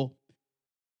Abel,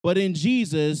 but in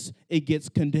Jesus, it gets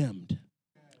condemned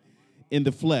in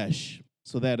the flesh.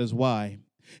 So that is why.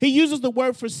 He uses the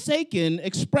word forsaken,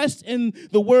 expressed in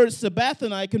the word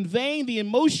sabbathani, conveying the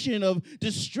emotion of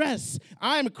distress.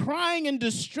 I am crying in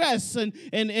distress. And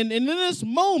in this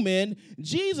moment,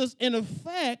 Jesus, in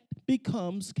effect,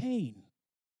 becomes Cain.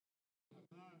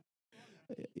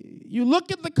 You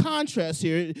look at the contrast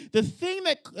here. The thing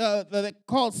that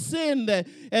called sin, that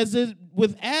as it,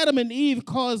 with Adam and Eve,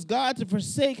 caused God to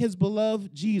forsake his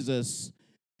beloved Jesus,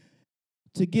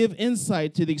 to give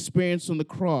insight to the experience on the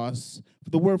cross.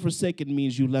 The word forsaken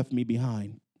means you left me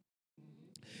behind.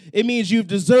 It means you've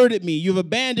deserted me, you've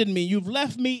abandoned me, you've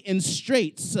left me in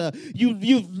straits,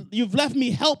 you've left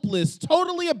me helpless,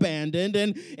 totally abandoned,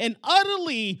 and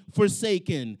utterly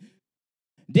forsaken.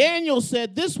 Daniel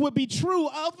said this would be true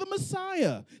of the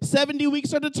Messiah. 70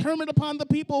 weeks are determined upon the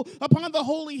people, upon the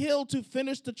holy hill to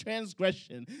finish the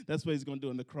transgression. That's what he's going to do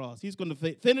on the cross. He's going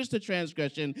to finish the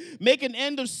transgression, make an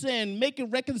end of sin, make a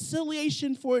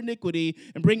reconciliation for iniquity,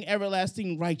 and bring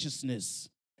everlasting righteousness.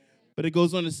 But it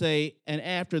goes on to say, and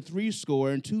after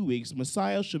 62 weeks,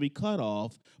 Messiah shall be cut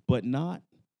off, but not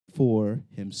for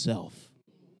himself.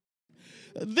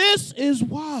 This is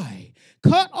why.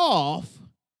 Cut off,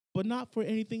 but not for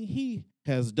anything he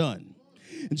has done.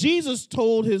 Jesus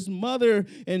told his mother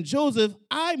and Joseph,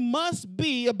 I must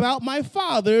be about my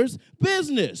Father's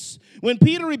business. When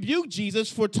Peter rebuked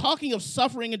Jesus for talking of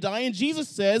suffering and dying, Jesus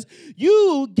says,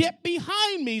 you get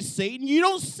behind me, Satan. You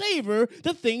don't savor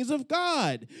the things of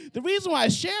God. The reason why I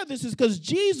share this is because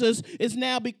Jesus is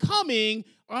now becoming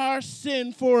our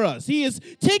sin for us. He has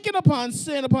taken upon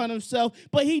sin upon himself,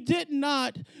 but he did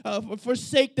not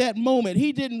forsake that moment.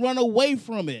 He didn't run away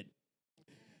from it.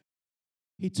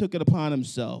 He took it upon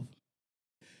himself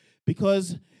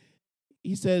because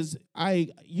he says,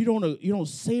 you don't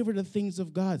savor the things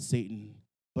of God, Satan,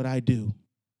 but I do.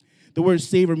 The word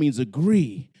savor means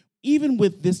agree, even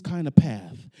with this kind of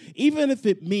path, even if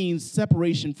it means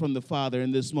separation from the Father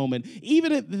in this moment,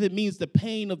 even if it means the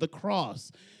pain of the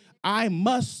cross, I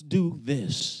must do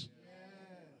this.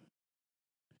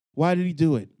 Why did he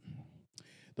do it?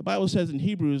 The Bible says in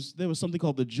Hebrews, there was something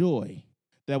called the joy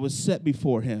that was set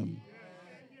before him,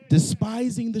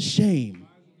 despising the shame.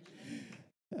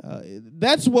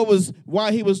 That's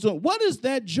why he was doing. What is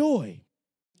that joy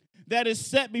that is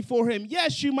set before him?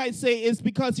 Yes, you might say it's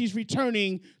because he's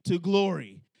returning to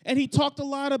glory. And he talked a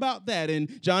lot about that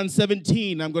in John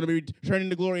 17. I'm going to be returning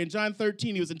to glory. In John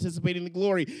 13, he was anticipating the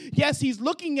glory. Yes, he's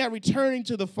looking at returning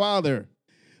to the Father.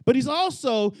 But he's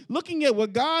also looking at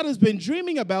what God has been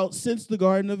dreaming about since the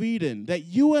Garden of Eden, that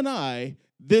you and I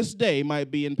this day might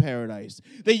be in paradise,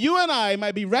 that you and I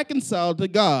might be reconciled to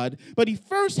God, but he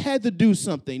first had to do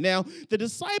something. Now, the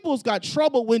disciples got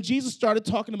troubled when Jesus started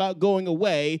talking about going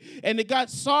away, and it got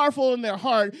sorrowful in their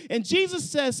heart, and Jesus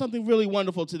says something really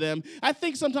wonderful to them. I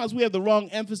think sometimes we have the wrong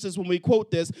emphasis when we quote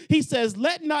this. He says,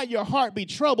 "Let not your heart be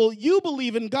troubled. You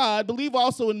believe in God, believe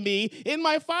also in me. In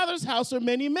my Father's house are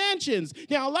many mansions."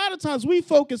 Now, a lot of times we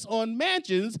focus on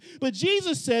mansions, but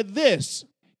Jesus said this,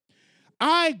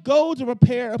 "I go to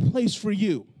prepare a place for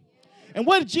you." And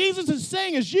what Jesus is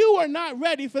saying is you are not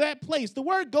ready for that place. The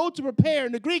word "go to prepare"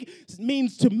 in the Greek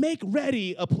means to make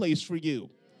ready a place for you.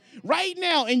 Right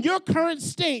now, in your current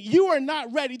state, you are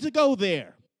not ready to go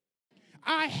there.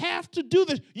 I have to do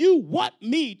this. You want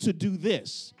me to do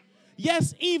this.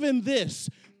 Yes, even this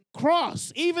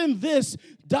cross, even this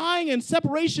dying and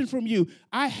separation from you.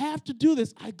 I have to do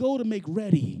this. I go to make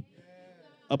ready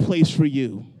a place for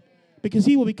you. Because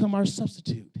he will become our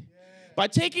substitute. By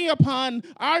taking upon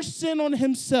our sin on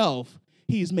himself,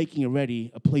 he is making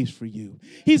a place for you.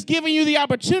 He's giving you the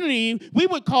opportunity, we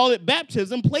would call it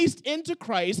baptism, placed into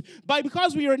Christ.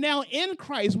 Because we are now in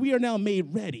Christ, we are now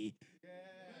made ready.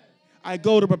 I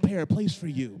go to prepare a place for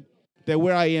you, that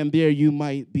where I am, there you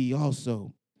might be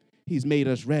also. He's made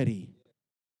us ready.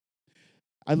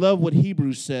 I love what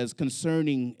Hebrews says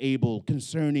concerning Abel,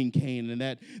 concerning Cain, and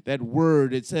that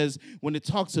word. It says, when it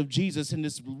talks of Jesus in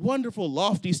this wonderful,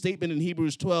 lofty statement in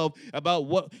Hebrews 12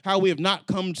 about how we have not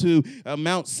come to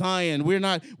Mount Zion. We're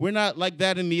not like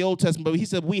that in the Old Testament, but he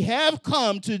said, we have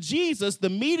come to Jesus, the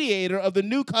mediator of the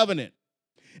new covenant,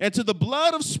 and to the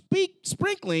blood of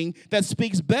sprinkling that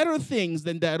speaks better things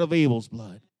than that of Abel's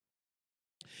blood.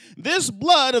 This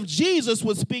blood of Jesus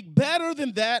would speak better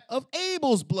than that of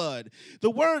Abel's blood. The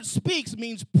word "speaks"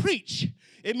 means preach.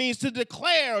 It means to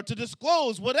declare or to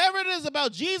disclose. Whatever it is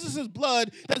about Jesus'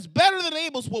 blood that's better than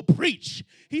Abel's will preach.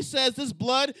 He says this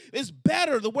blood is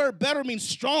better. The word "better" means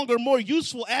stronger, more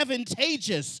useful,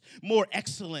 advantageous, more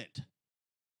excellent.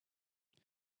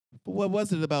 But what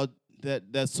was it about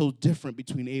that's so different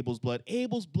between Abel's blood?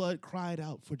 Abel's blood cried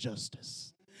out for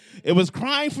justice. It was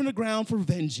crying from the ground for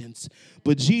vengeance,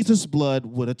 but Jesus' blood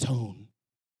would atone.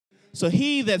 So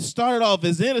he that started off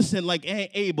as innocent like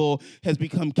Abel has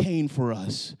become Cain for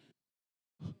us,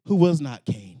 who was not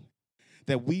Cain,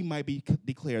 that we might be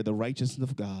declared the righteousness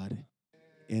of God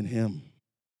in him.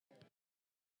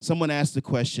 Someone asked the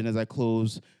question as I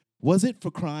close, was it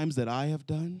for crimes that I have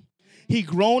done? He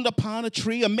groaned upon a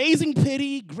tree, amazing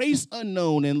pity, grace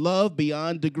unknown, and love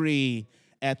beyond degree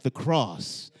at the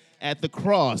cross. At the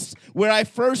cross, where I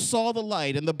first saw the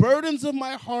light and the burdens of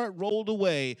my heart rolled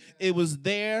away, it was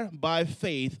there by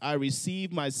faith I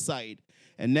received my sight.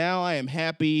 And now I am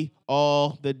happy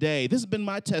all the day. This has been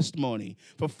my testimony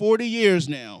for 40 years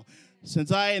now.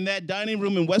 Since I, in that dining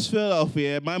room in West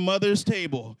Philadelphia, at my mother's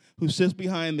table, who sits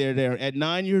behind there, at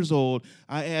 9 years old,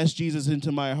 I asked Jesus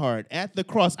into my heart. At the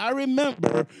cross, I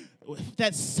remember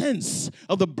that sense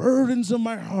of the burdens of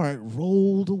my heart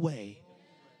rolled away.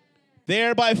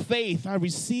 There by faith, I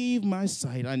received my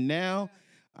sight, and now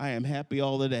I am happy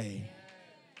all the day.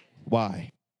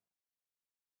 Why?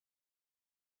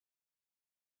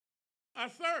 I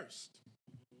thirst.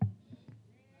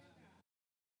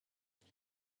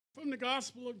 From the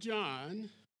Gospel of John,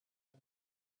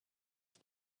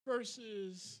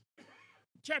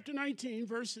 chapter 19,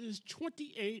 verses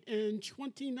 28 and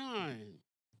 29.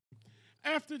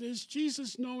 After this,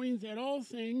 Jesus, knowing that all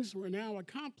things were now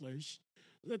accomplished,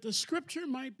 that the scripture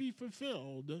might be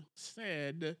fulfilled,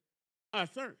 said, I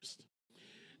thirst.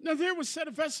 Now there was set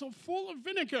a vessel full of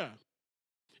vinegar,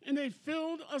 and they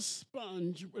filled a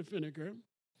sponge with vinegar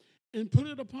and put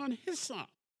it upon hyssop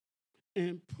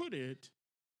and put it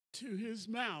to his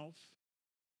mouth.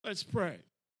 Let's pray.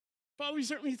 Father, we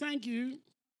certainly thank you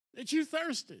that you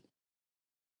thirsted,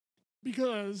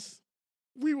 because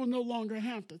we will no longer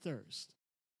have to thirst.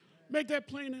 Make that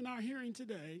plain in our hearing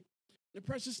today. In the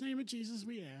precious name of Jesus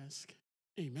we ask.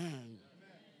 Amen.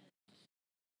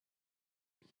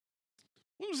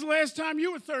 When was the last time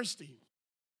you were thirsty?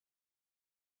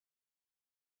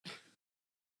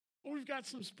 Well, we've got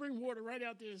some spring water right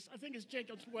out there. I think it's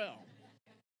Jacob's well.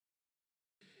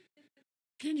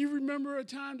 Can you remember a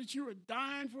time that you were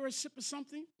dying for a sip of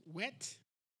something wet?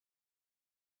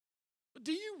 But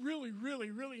do you really,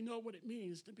 really, really know what it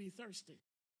means to be thirsty?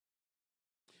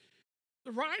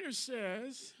 The writer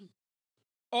says,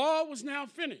 all was now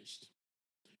finished.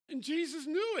 And Jesus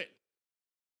knew it.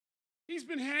 He's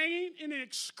been hanging in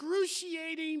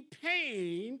excruciating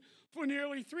pain for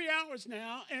nearly 3 hours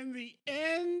now, and the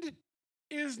end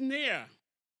is near.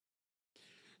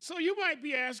 So you might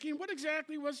be asking, what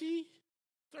exactly was he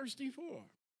thirsty for?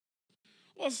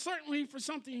 Well, certainly for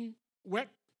something wet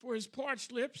for his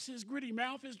parched lips, his gritty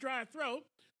mouth, his dry throat.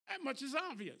 That much is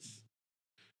obvious.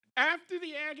 After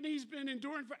the agony he's been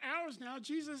enduring for hours now,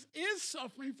 Jesus is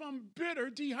suffering from bitter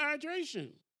dehydration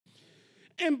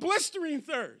and blistering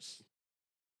thirst.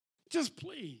 Just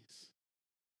please,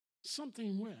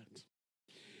 something wet.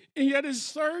 And yet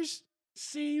his thirst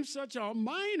seems such a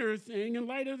minor thing in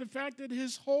light of the fact that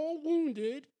his whole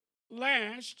wounded,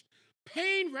 lashed,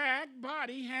 pain-racked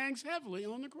body hangs heavily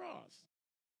on the cross.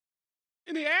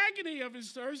 In the agony of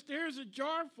his thirst, there's a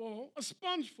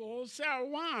sponge full of sour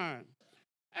wine.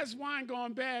 That's wine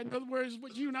gone bad. In other words,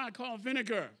 what you and I call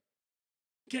vinegar.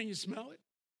 Can you smell it?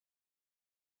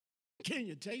 Can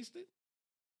you taste it?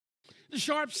 The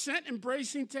sharp scent and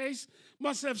bracing taste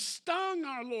must have stung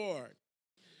our Lord.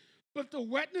 But the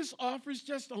wetness offers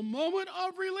just a moment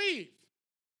of relief,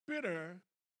 bitter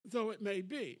though it may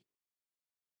be.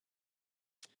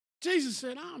 Jesus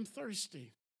said, I'm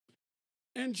thirsty.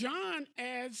 And John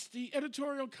adds the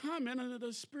editorial comment under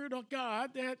the Spirit of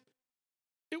God that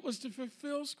it was to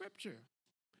fulfill Scripture.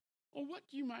 Well, what,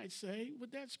 you might say,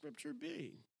 would that Scripture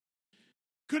be?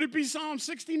 Could it be Psalm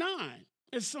 69,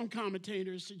 as some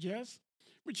commentators suggest,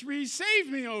 which reads, Save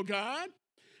me, O God.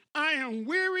 I am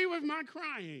weary with my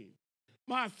crying.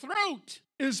 My throat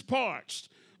is parched.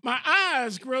 My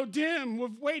eyes grow dim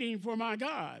with waiting for my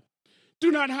God.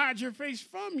 Do not hide your face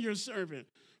from your servant,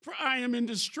 for I am in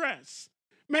distress.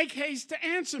 Make haste to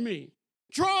answer me.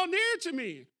 Draw near to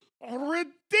me.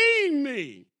 Redeem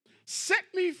me. Set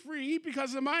me free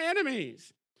because of my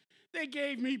enemies. They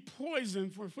gave me poison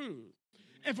for food.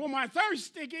 And for my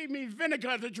thirst, they gave me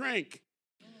vinegar to drink.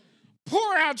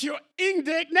 Pour out your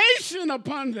indignation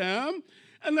upon them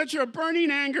and let your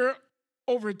burning anger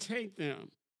overtake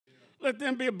them. Let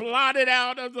them be blotted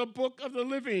out of the book of the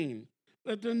living.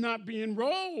 Let them not be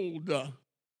enrolled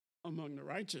among the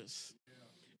righteous.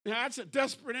 Now, that's a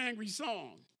desperate, angry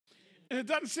song. And it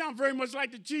doesn't sound very much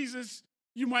like the Jesus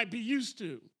you might be used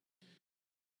to.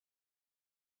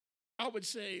 I would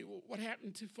say, well, what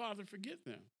happened to Father, forgive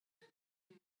them?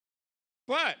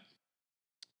 But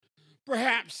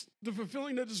perhaps the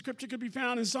fulfilling of the Scripture could be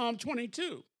found in Psalm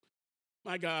 22.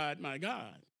 My God,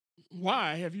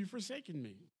 why have you forsaken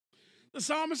me? The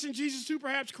psalmist and Jesus too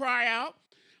perhaps cry out,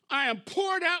 I am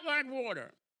poured out like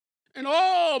water, and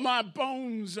all my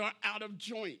bones are out of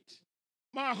joint.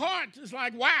 My heart is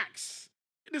like wax.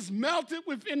 It is melted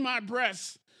within my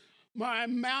breast. My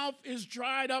mouth is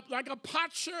dried up like a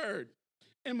potsherd,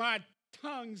 and my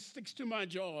tongue sticks to my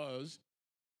jaws.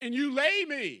 And you lay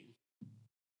me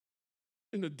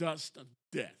in the dust of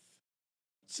death.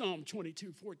 Psalm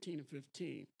 22, 14 and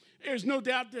 15. There's no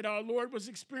doubt that our Lord was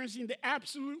experiencing the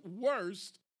absolute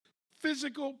worst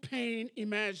physical pain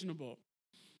imaginable.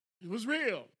 It was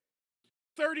real.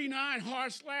 39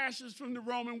 harsh lashes from the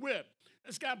Roman whip.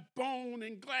 It's got bone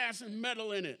and glass and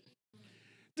metal in it.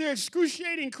 The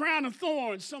excruciating crown of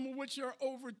thorns, some of which are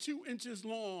over 2 inches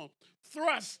long,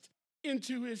 thrust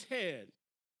into his head.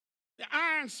 The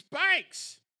iron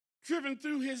spikes driven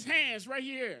through his hands right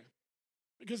here,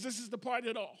 because this is the part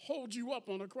that'll hold you up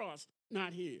on the cross,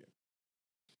 not here.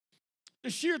 The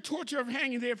sheer torture of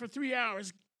hanging there for 3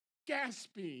 hours,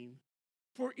 gasping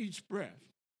for each breath.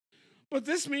 But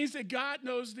this means that God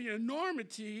knows the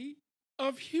enormity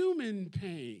of human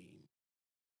pain.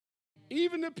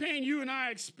 Even the pain you and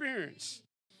I experience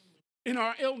in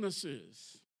our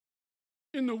illnesses,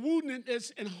 in the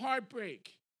woundedness and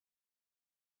heartbreak,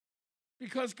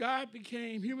 because God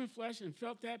became human flesh and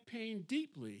felt that pain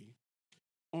deeply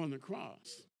on the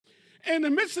cross. In the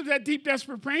midst of that deep,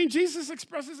 desperate pain, Jesus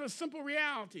expresses a simple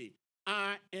reality.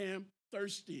 I am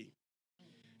thirsty.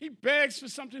 He begs for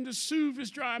something to soothe his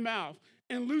dry mouth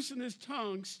and loosen his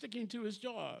tongue sticking to his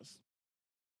jaws.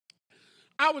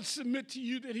 I would submit to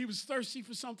you that he was thirsty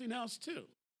for something else too.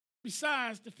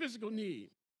 besides the physical need,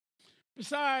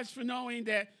 besides for knowing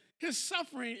that his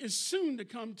suffering is soon to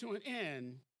come to an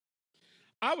end,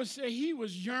 I would say he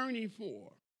was yearning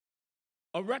for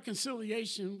a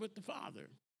reconciliation with the Father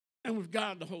and with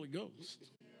God the Holy Ghost.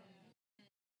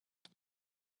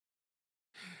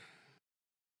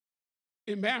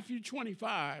 In Matthew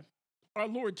 25, our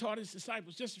Lord taught his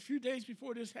disciples just a few days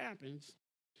before this happens,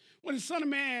 when the Son of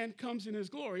Man comes in his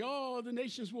glory, all the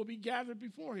nations will be gathered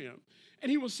before him, and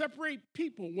he will separate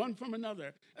people one from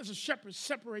another, as a shepherd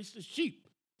separates the sheep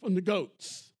from the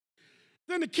goats.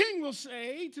 Then the king will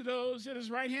say to those at his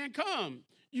right hand, "Come,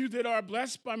 you that are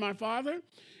blessed by my Father,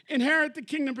 inherit the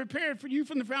kingdom prepared for you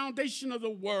from the foundation of the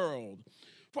world.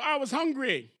 For I was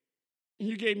hungry, and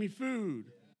you gave me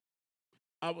food.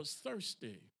 I was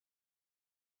thirsty,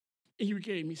 and you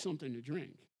gave me something to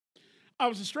drink. I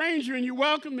was a stranger, and you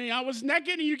welcomed me. I was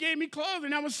naked, and you gave me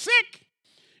clothing. I was sick,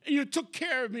 and you took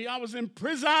care of me. I was in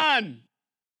prison,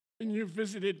 and you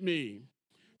visited me.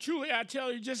 Truly, I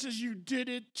tell you, just as you did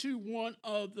it to one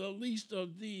of the least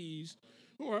of these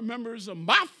who are members of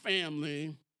my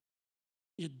family,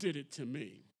 you did it to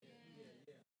me."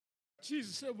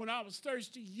 Jesus said, when I was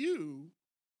thirsty, you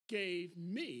gave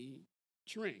me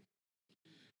drink.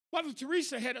 Mother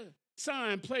Teresa had a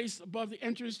sign placed above the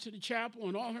entrance to the chapel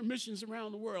on all her missions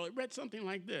around the world. It read something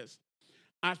like this: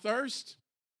 "I thirst,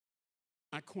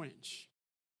 I quench."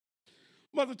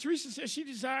 Mother Teresa says she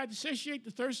desired to satiate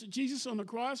the thirst of Jesus on the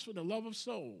cross for the love of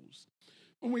souls.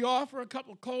 When we offer a cup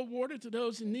of cold water to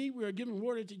those in need, we are giving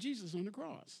water to Jesus on the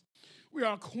cross. We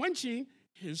are quenching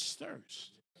his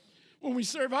thirst. When we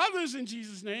serve others in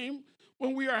Jesus' name,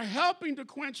 when we are helping to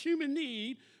quench human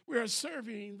need, we are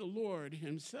serving the Lord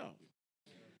himself.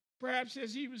 Perhaps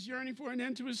as he was yearning for an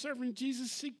end to his suffering,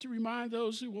 Jesus seeked to remind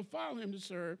those who will follow him to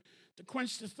serve to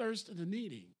quench the thirst of the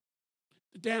needy,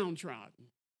 the downtrodden,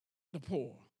 the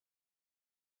poor.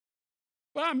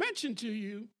 But I mentioned to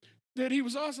you that he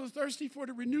was also thirsty for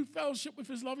the renewed fellowship with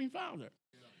his loving Father.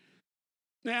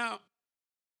 Now,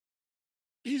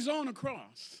 he's on a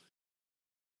cross,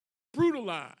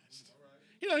 brutalized.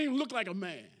 He doesn't even look like a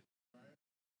man.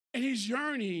 And he's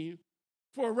yearning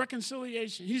for a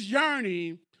reconciliation. He's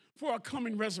yearning for a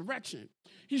coming resurrection.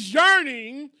 He's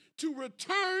yearning to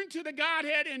return to the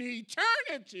Godhead in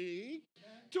eternity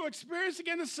to experience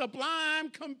again the sublime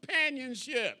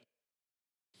companionship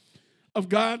of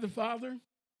God the Father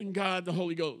and God the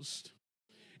Holy Ghost.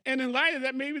 And in light of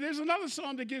that, maybe there's another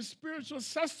psalm that gives spiritual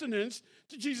sustenance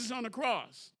to Jesus on the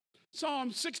cross.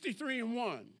 Psalm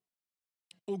 63:1.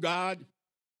 "Oh God,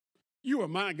 you are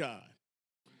my God.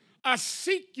 I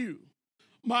seek you.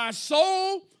 My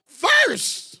soul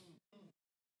thirsts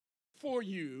for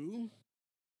you.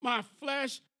 My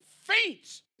flesh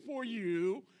faints for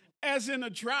you, as in a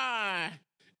dry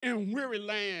and weary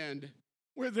land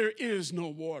where there is no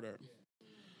water."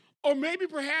 Or maybe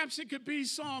perhaps it could be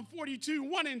Psalm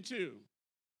 42:1 and 2.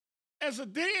 "As a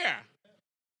deer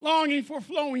longing for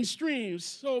flowing streams,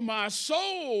 so my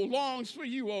soul longs for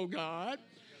you, O God.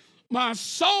 My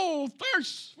soul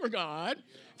thirsts for God,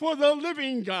 for the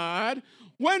living God.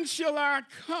 When shall I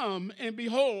come and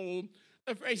behold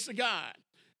the face of God?"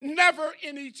 Never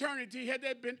in eternity had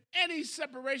there been any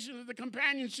separation of the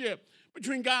companionship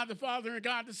between God the Father and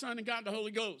God the Son and God the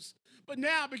Holy Ghost. But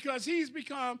now, because he's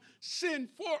become sin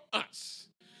for us,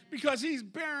 because he's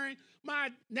bearing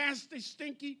my nasty,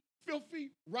 stinky,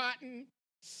 filthy, rotten,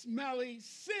 smelly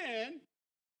sin,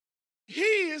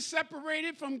 he is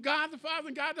separated from God the Father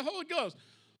and God the Holy Ghost.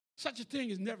 Such a thing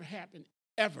has never happened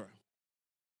ever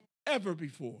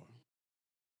before.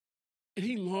 And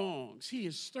he longs, he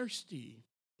is thirsty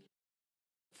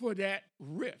for that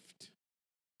rift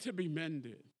to be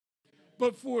mended.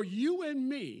 But for you and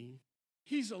me,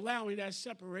 he's allowing that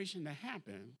separation to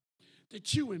happen,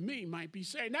 that you and me might be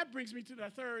saved. And that brings me to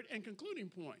the third and concluding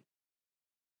point.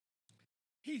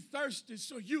 He thirsted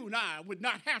so you and I would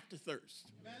not have to thirst.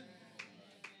 Amen.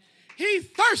 He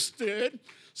thirsted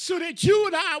so that you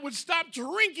and I would stop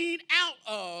drinking out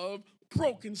of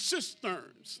broken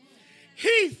cisterns.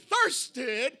 He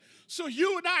thirsted so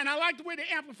you and I like the way the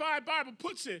Amplified Bible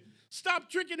puts it, stop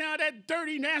drinking out of that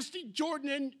dirty, nasty Jordan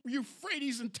and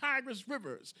Euphrates and Tigris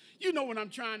rivers. You know what I'm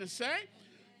trying to say.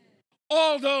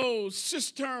 All those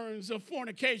cisterns of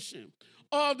fornication,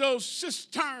 all those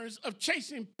cisterns of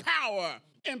chasing power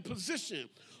and position,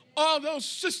 all those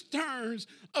cisterns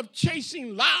of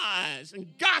chasing lies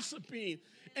and gossiping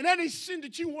and any sin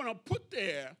that you want to put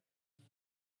there.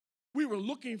 We were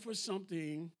looking for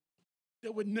something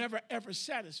that would never, ever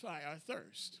satisfy our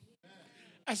thirst.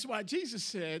 That's why Jesus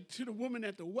said to the woman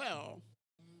at the well,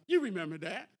 you remember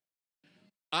that,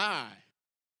 I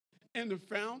am the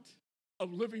fount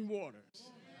of living waters.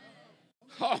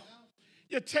 Oh,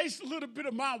 you taste a little bit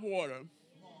of my water,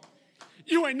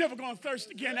 you ain't never going to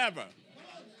thirst again ever.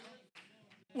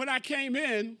 When I came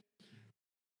in,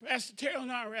 Pastor Terrell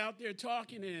and I were out there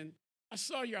talking, and I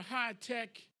saw your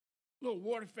high-tech little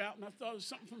water fountain. I thought it was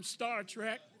something from Star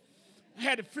Trek. I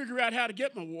had to figure out how to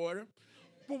get my water.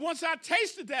 But once I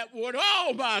tasted that water,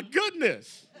 oh, my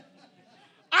goodness.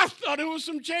 I thought it was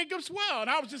from Jacob's well, and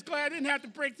I was just glad I didn't have to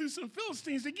break through some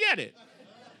Philistines to get it.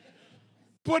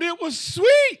 But it was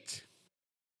sweet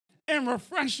and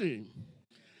refreshing.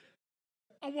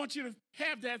 I want you to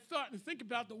have that thought and think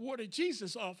about the water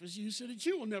Jesus offers you so that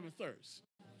you will never thirst.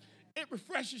 It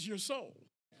refreshes your soul.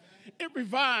 It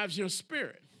revives your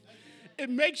spirit. It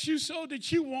makes you so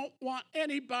that you won't want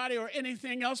anybody or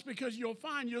anything else because you'll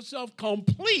find yourself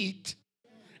complete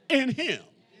in Him.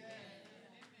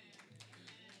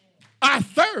 I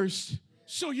thirst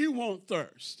so you won't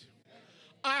thirst.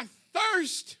 I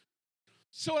thirst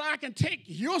so that I can take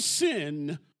your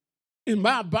sin in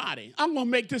my body. I'm going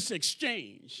to make this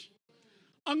exchange.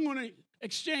 I'm going to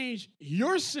exchange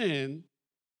your sin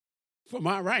for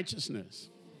my righteousness.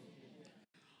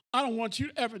 I don't want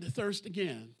you ever to thirst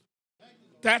again.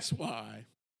 That's why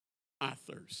I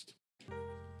thirst.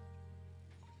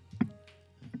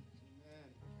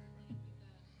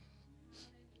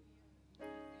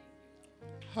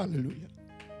 Hallelujah.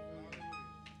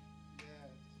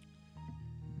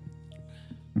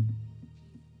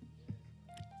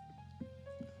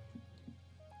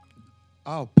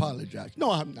 I'll apologize.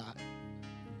 No, I'm not.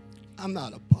 I'm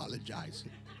not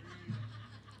apologizing.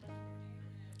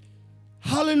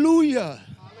 Hallelujah.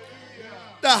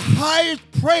 The highest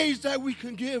praise that we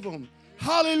can give Him.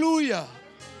 Hallelujah.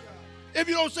 If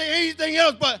you don't say anything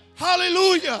else but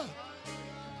hallelujah,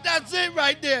 that's it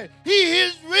right there. He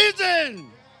is risen.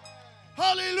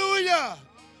 Hallelujah.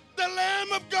 The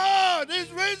Lamb of God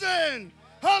is risen.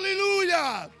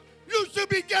 Hallelujah. You should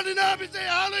be getting up and say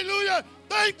hallelujah.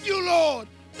 Thank you, Lord.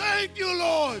 Thank you,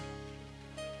 Lord.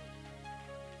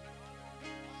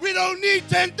 We don't need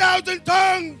 10,000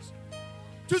 tongues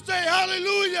to say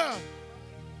hallelujah.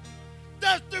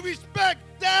 That's the respect,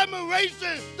 the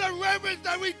admiration, the reverence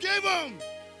that we give Him.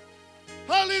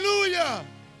 Hallelujah.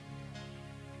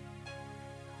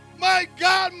 My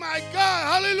God,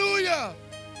 hallelujah.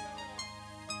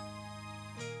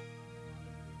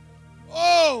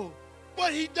 Oh,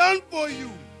 what He done for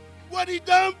you. What He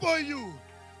done for you.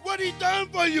 What He done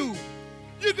for you.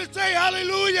 You can say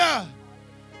hallelujah.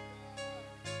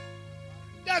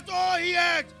 That's all He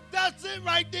asks. That's it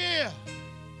right there.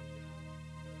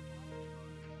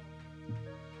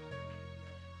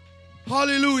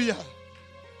 Hallelujah.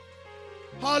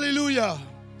 Hallelujah.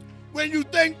 When you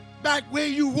think back where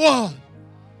you were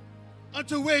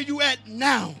unto where you at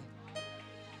now,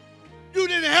 you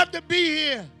didn't have to be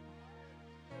here.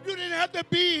 You didn't have to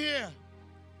be here.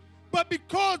 But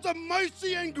because of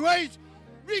mercy and grace,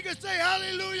 we can say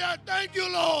hallelujah. Thank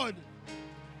you, Lord.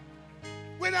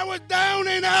 When I was down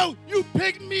and out, you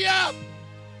picked me up.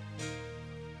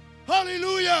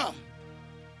 Hallelujah.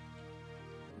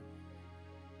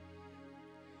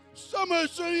 Some of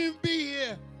us shouldn't even be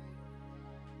here.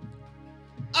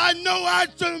 I know I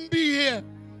shouldn't be here.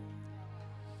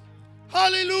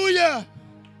 Hallelujah.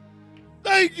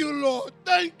 Thank you, Lord.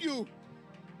 Thank you.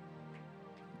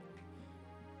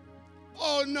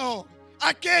 Oh, no.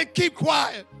 I can't keep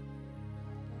quiet.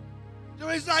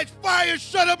 It's like fire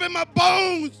shut up in my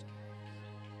bones.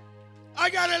 I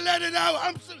got to let it out.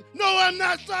 I'm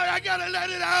not sorry. I got to let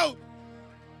it out.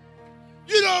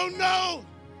 You don't know.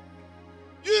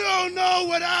 You don't know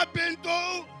what I've been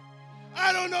through.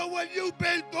 I don't know what you've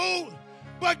been through.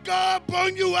 But God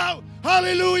brought you out.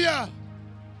 Hallelujah.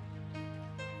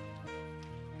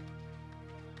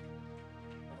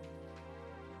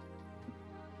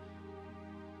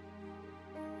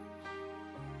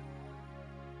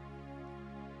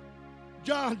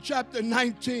 John chapter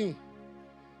 19.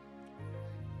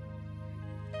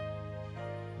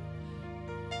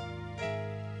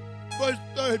 Verse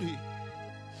 30.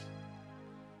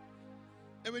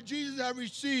 And when Jesus had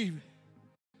received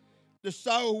the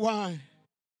sour wine,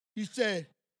 He said,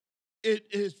 "It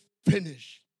is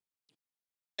finished."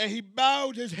 And He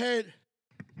bowed His head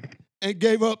and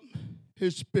gave up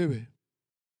His spirit.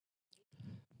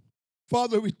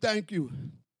 Father, we thank You.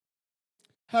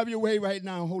 Have Your way right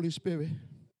now, Holy Spirit.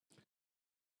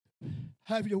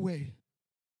 Have Your way.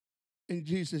 In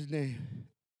Jesus' name,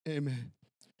 amen.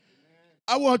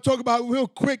 I want to talk about real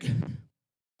quick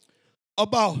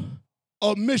about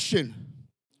a mission.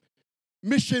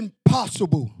 Mission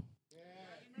possible.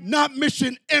 Not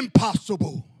mission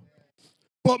impossible,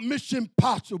 but mission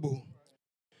possible.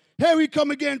 Here we come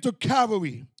again to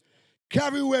Calvary.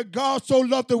 Calvary, where God so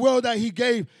loved the world that he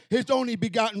gave his only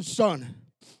begotten Son.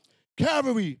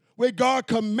 Calvary, where God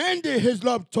commended his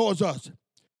love towards us.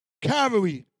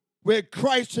 Calvary, where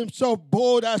Christ himself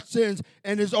bore our sins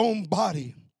in his own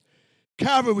body.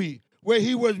 Calvary, where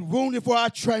he was wounded for our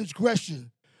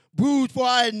transgression, bruised for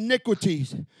our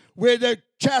iniquities, where the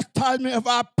chastisement of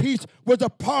our peace was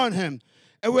upon him,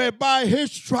 and where by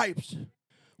his stripes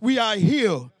we are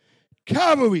healed.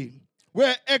 Calvary,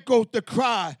 where echoes the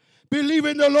cry, believe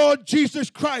in the Lord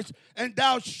Jesus Christ, and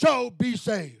thou shalt be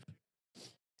saved.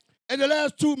 In the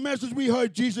last two messages, we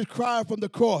heard Jesus cry from the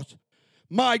cross,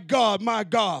 my God,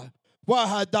 why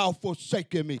hast thou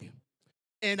forsaken me?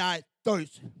 And I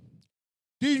thirst.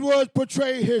 These words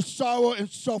portray his sorrow and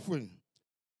suffering,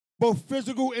 both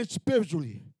physical and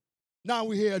spiritually. Now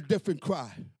we hear a different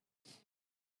cry.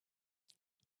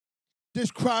 This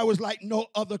cry was like no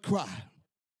other cry.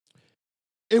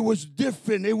 It was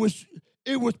different. It was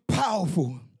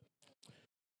powerful.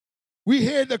 We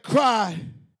hear the cry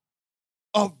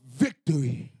of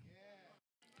victory.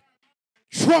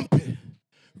 Trumpet,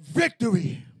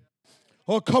 victory.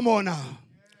 Oh, come on now.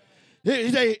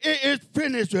 It's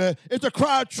finished. It's a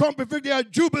cry of trumpet, victory, of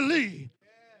jubilee.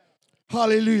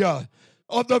 Hallelujah.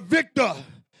 Of the victor.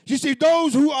 You see,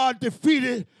 those who are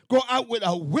defeated go out with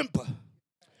a whimper.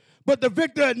 But the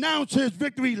victor announced his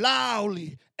victory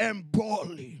loudly and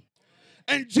broadly.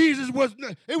 And Jesus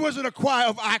it wasn't a cry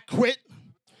of I quit.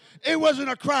 It wasn't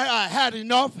a cry I had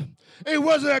enough. It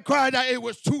wasn't a cry that it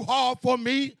was too hard for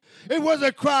me. It wasn't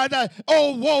a cry that,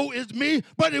 oh, woe is me.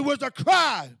 But it was a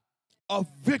cry of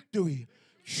victory.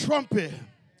 Trumpet.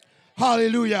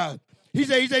 Hallelujah. He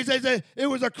said, it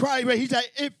was a cry where he said,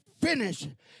 it finished.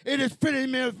 It is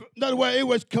finished. In other words, it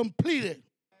was completed.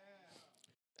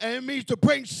 And it means to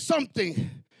bring something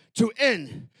to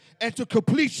end and to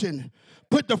completion.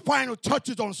 Put the final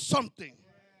touches on something.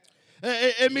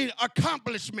 It means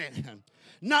accomplishment.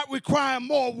 Not requiring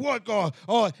more work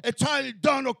or entirely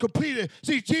done or completed.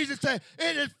 See, Jesus said,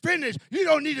 it is finished. You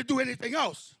don't need to do anything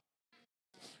else.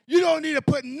 You don't need to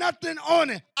put nothing on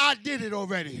it. I did it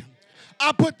already.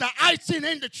 I put the icing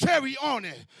and the cherry on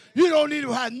it. You don't need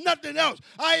to have nothing else.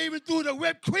 I even threw the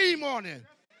whipped cream on it.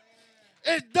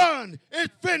 It's done.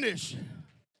 It's finished.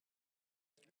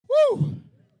 Woo!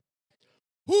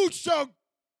 Who shall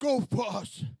go for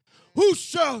us? Who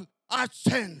shall I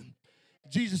send?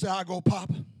 Jesus said, I'll go,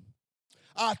 Papa.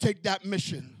 I'll take that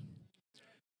mission.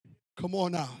 Come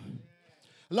on now.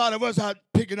 A lot of us are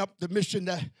picking up the mission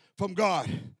from God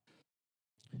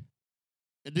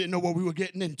and didn't know what we were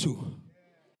getting into.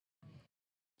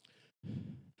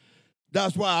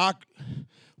 That's why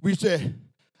we said,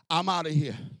 I'm out of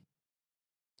here.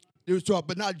 It was talk,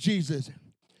 but not Jesus.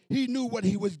 He knew what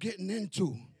he was getting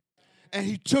into. And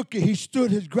he took it. He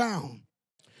stood his ground.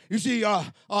 You see,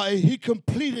 he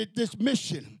completed this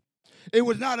mission. It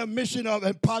was not a mission of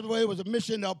impossible. It was a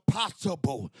mission of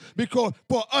possible. Because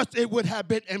for us, it would have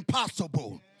been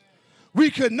impossible.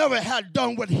 We could never have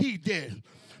done what he did.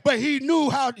 But he knew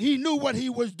what he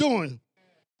was doing.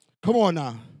 Come on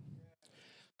now.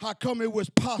 How come it was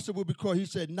possible? Because he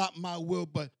said, not my will,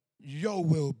 but your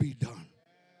will be done.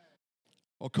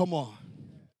 Oh, come on.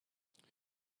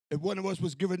 If one of us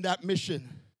was given that mission,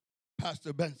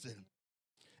 Pastor Benson,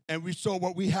 and we saw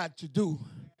what we had to do,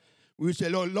 we would say,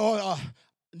 Lord,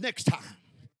 next time.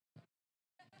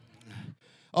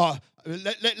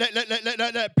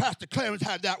 Let Pastor Clarence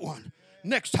have that one.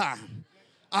 Next time,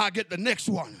 I'll get the next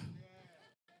one.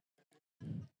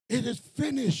 It is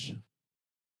finished.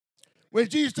 When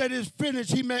Jesus said it is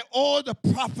finished, he meant all the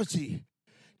prophecy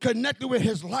connected with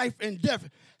his life and death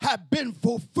have been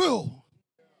fulfilled.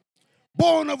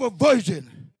 Born of a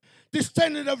virgin,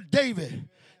 descendant of David,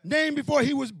 named before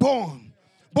he was born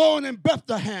in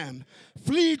Bethlehem,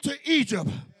 flee to Egypt,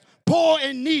 poor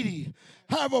and needy,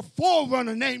 have a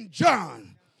forerunner named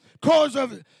John, cause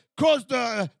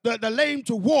the lame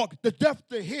to walk, the deaf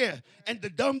to hear, and the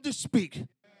dumb to speak.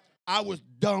 I was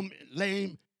dumb,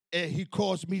 lame, and he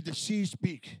caused me to see,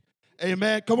 speak.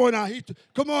 Amen. Come on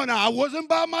now. I wasn't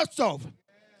by myself.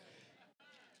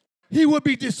 He would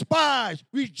be despised,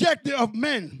 rejected of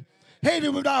men,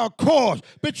 hated without a cause,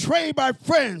 betrayed by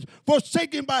friends,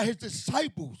 forsaken by his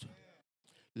disciples,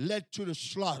 led to the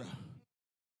slaughter.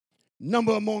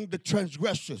 Number among the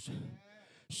transgressors.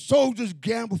 Soldiers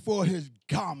gambled for his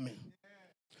garment.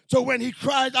 So when he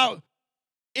cries out,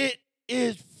 it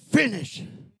is finished,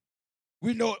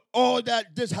 we know all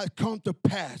that this has come to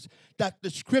pass, that the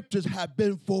scriptures have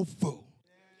been fulfilled.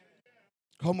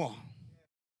 Come on.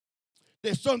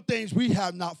 There's some things we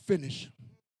have not finished.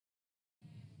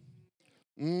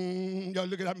 Y'all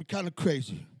looking at me kind of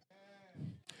crazy.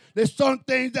 There's some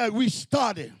things that we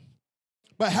started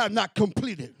but have not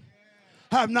completed,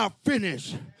 have not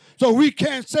finished. So we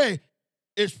can't say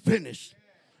it's finished,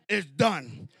 it's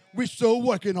done. We're still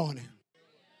working on it.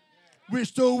 We're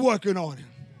still working on it.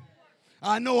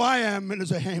 I know I am,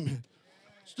 Minister Hammond.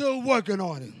 Still working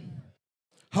on it.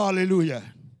 Hallelujah.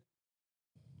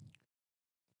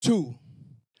 2,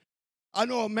 I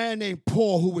know a man named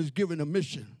Paul who was given a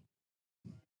mission.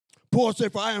 Paul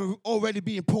said, for I am already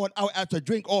being poured out as a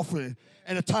drink offering,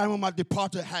 and the time of my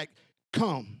departure had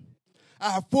come. I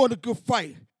have fought a good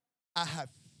fight. I have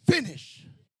finished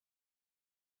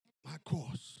my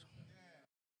course.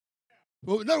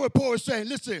 Well, another what Paul is saying,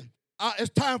 listen,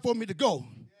 it's time for me to go.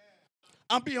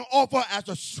 I'm being offered as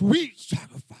a sweet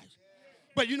sacrifice.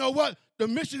 But you know what? The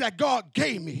mission that God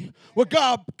gave me, what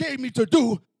God gave me to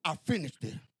do, I finished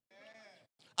it.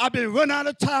 I've been run out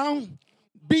of town,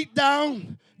 beat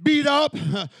down, beat up,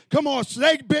 come on,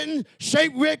 snake bitten,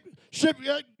 shipwrecked,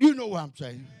 you know what I'm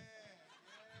saying.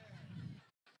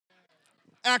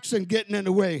 Action getting in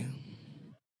the way.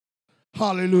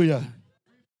 Hallelujah.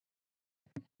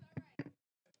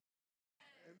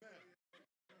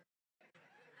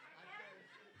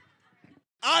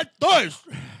 I thirst.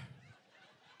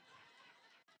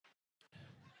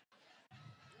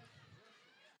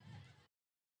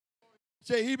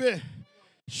 Say he been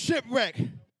shipwrecked,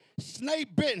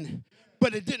 snake bitten,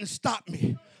 but it didn't stop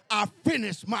me. I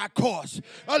finished my course.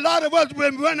 A lot of us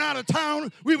would have run out of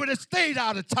town, we would have stayed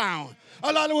out of town.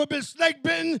 A lot of us would have been snake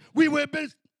bitten, we would have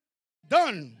been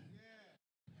done.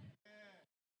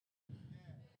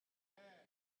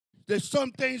 There's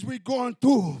some things we're going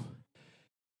through.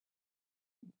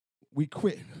 We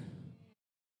quit.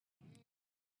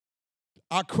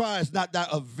 Our cry is not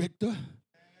that of victor.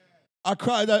 Our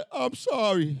cry that, I'm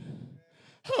sorry.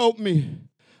 Help me.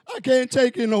 I can't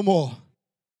take it no more.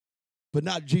 But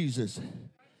not Jesus.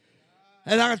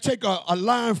 And I can take a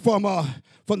line from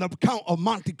the Count of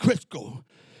Monte Cristo.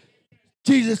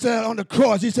 Jesus said on the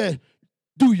cross, he said,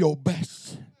 do your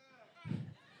best.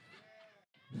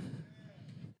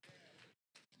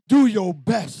 Do your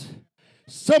best.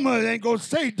 Some of it ain't going to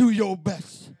say do your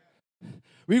best.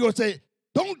 We're going to say,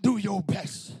 don't do your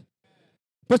best.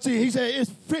 But see, he said, it's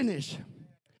finished.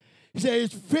 He said,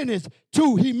 it's finished.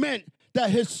 2, he meant that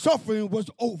his suffering was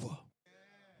over.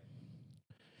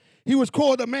 He was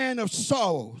called a man of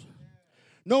sorrows.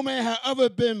 No man had ever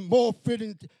been more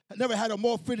fitting, never had a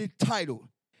more fitting title.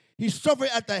 He suffered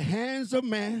at the hands of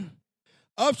man,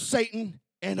 of Satan,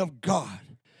 and of God.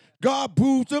 God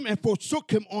bruised him and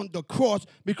forsook him on the cross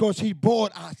because he bore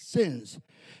our sins.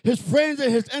 His friends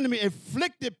and his enemy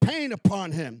inflicted pain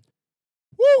upon him.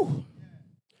 Woo!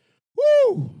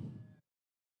 Woo!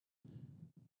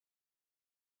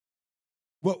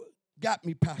 What got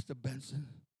me, Pastor Benson,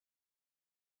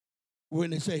 when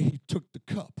they say he took the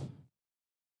cup,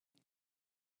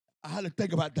 I had to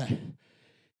think about that.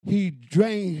 He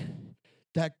drained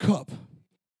that cup,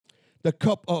 the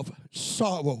cup of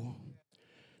sorrow,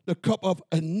 the cup of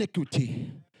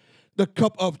iniquity, the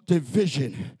cup of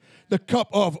division, the cup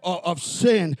of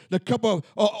sin, the cup of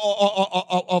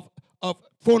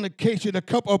fornication, the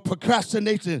cup of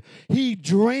procrastination. He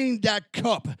drained that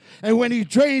cup. And when he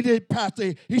drained it,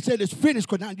 Pastor, he said, it's finished,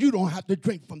 because now you don't have to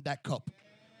drink from that cup.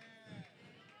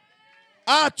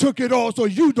 I took it all, so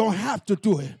you don't have to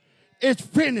do it. It's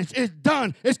finished. It's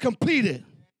done. It's completed.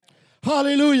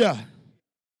 Hallelujah.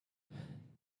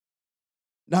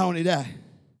 Not only that,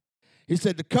 he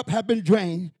said the cup had been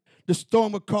drained. The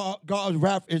storm of God's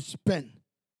wrath is spent.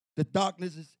 The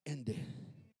darkness is ended.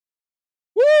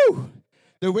 Woo!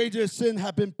 The wages of sin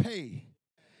have been paid.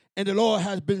 And the Lord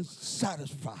has been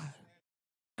satisfied.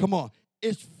 Come on.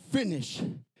 It's finished.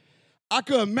 I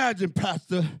could imagine,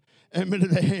 Pastor and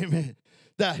Minister Hammond,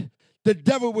 that the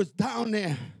devil was down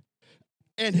there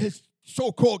in his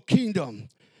so-called kingdom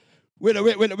with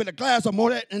a glass of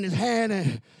Moet in his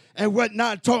hand and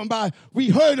whatnot, talking about, we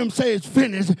heard him say it's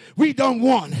finished, we done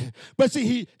won. But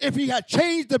see, if he had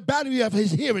changed the battery of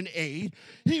his hearing aid,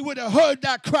 he would have heard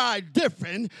that cry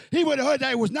different. He would have heard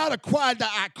that it was not a cry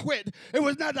that I quit. It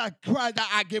was not a cry that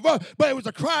I give up, but it was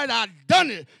a cry that I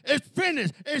done it. It's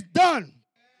finished. It's done.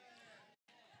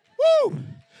 Woo!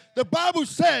 The Bible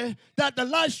said that the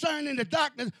light shined in the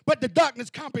darkness, but the darkness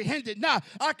comprehended. Now,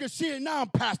 I can see it now,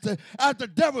 Pastor, as the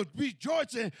devil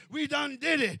rejoicing. We done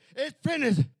did it. It's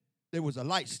finished. There was a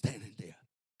light standing there.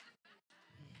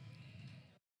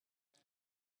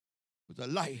 It was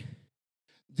a light,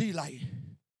 the light.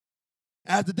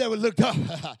 As the devil looked up,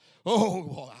 oh,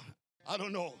 boy, I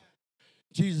don't know.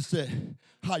 Jesus said,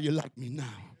 how you like me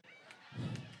now?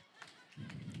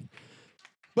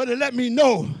 But it let me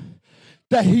know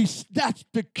that he snatched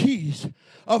the keys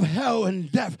of hell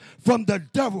and death from the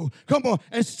devil. Come on,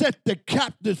 and set the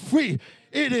captives free.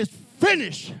 It is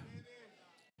finished.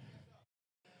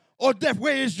 Or death,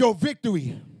 where is your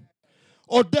victory?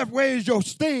 Or death, where is your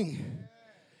sting?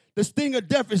 The sting of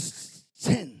death is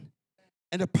sin,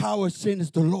 and the power of sin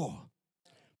is the law.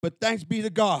 But thanks be to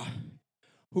God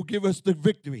who give us the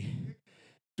victory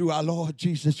through our Lord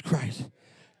Jesus Christ.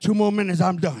 2 more minutes,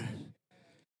 I'm done.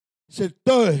 Said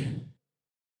third,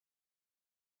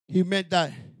 he meant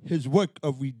that his work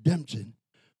of redemption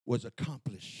was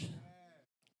accomplished.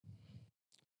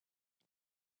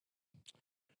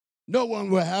 No one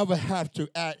will ever have to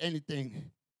add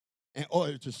anything in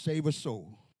order to save a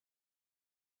soul.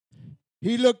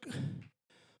 He took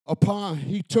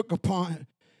upon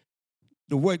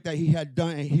the work that he had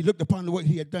done, and he looked upon the work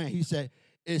he had done. He said,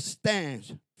 it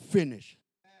stands finished.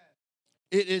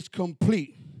 It is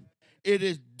complete. It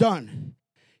is done.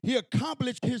 He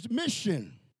accomplished his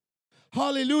mission.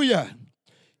 Hallelujah.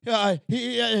 Isaiah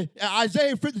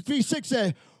 53:6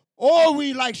 said, all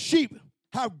we like sheep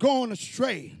have gone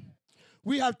astray.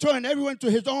 We have turned everyone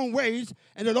to his own ways,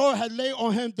 and the Lord has laid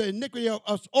on him the iniquity of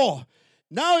us all.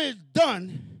 Now it's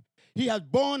done. He has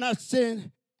borne our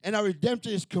sin, and our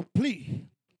redemption is complete.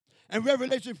 And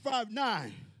Revelation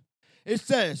 5:9, it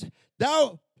says,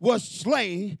 thou wast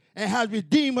slain and hast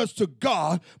redeemed us to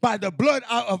God by the blood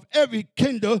out of every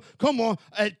kindle, come on,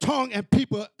 a tongue and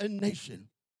people and nation.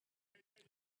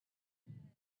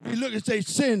 We look and say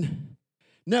sin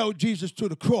nailed Jesus to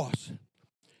the cross.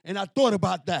 And I thought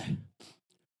about that.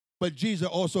 But Jesus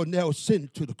also nailed sin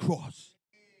to the cross.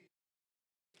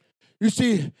 You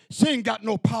see, sin got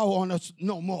no power on us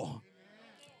no more.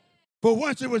 But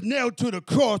once it was nailed to the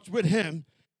cross with him,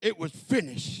 it was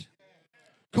finished.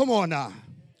 Come on now.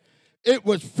 It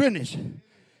was finished.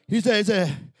 He said,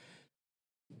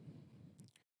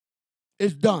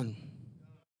 it's done.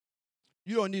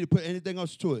 You don't need to put anything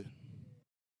else to it.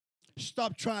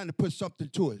 Stop trying to put something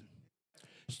to it.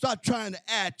 Stop trying to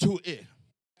add to it.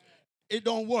 It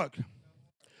don't work.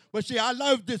 But see, I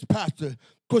love this, Pastor,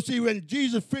 because see, when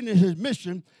Jesus finished his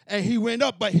mission and he went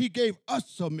up, but he gave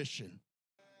us a mission.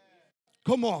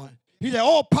 Come on. He said,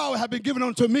 all power has been given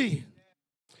unto me.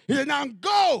 He said, now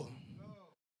go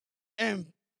and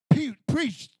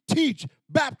preach, teach,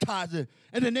 baptize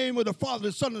in the name of the Father,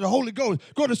 the Son, and the Holy Ghost.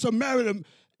 Go to Samaria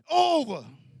over.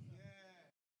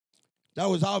 That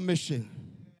was our mission.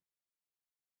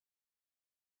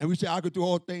 And we say, I could do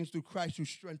all things through Christ who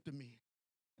strengthened me.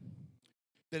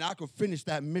 Then I could finish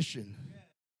that mission.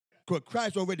 Because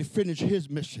Christ already finished his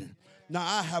mission. Now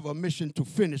I have a mission to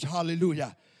finish.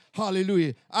 Hallelujah.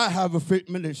 Hallelujah. I have a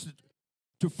mission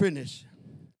to finish.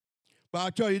 But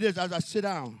I'll tell you this, as I sit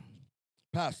down,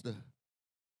 Pastor,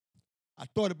 I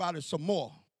thought about it some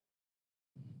more.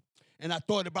 And I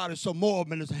thought about it some more,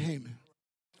 Minister Heyman.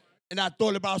 And I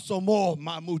thought about some more,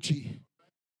 Mamuchi.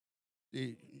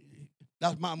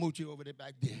 That's Mamuchi over there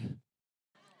back there.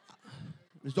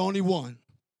 There's only one.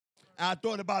 And I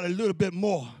thought about it a little bit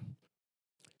more.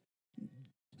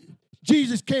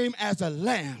 Jesus came as a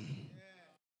lamb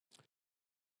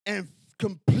and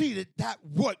completed that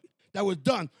work that was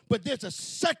done. But there's a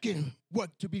second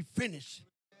work to be finished.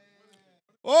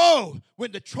 Oh,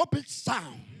 when the trumpets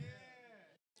sound.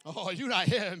 Oh, you're not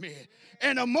hearing me.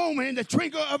 In a moment, in the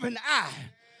twinkle of an eye,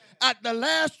 at the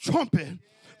last trumpet,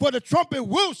 for the trumpet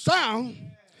will sound,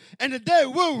 and the dead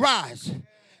will rise,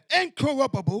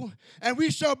 incorruptible, and we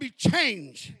shall be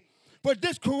changed. But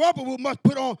this corruptible must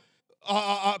put on,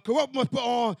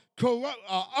 uncorruptible.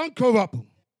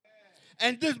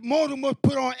 And this mortal must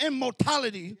put on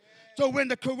immortality. So when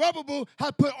the corruptible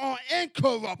has put on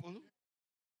incorruptible,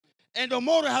 and the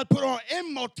mortal has put on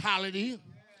immortality,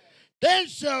 then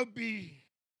shall be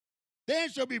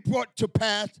brought to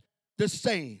pass the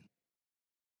saying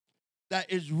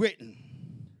that is written,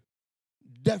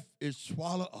 death is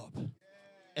swallowed up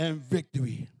and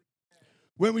victory.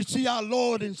 When we see our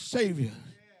Lord and Savior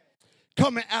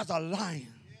coming as a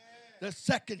lion the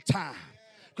second time,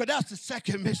 because that's the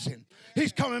second mission.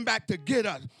 He's coming back to get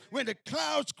us. When the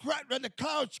clouds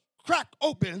crack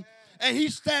open, and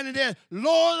he's standing there,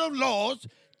 Lord of Lords,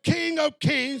 King of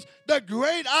Kings, the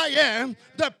great I am,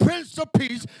 the Prince of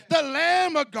Peace, the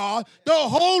Lamb of God, the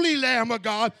Holy Lamb of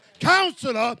God,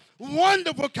 Counselor,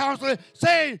 Wonderful Counselor,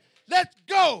 saying, let's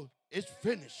go. It's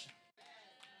finished.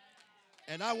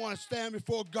 And I want to stand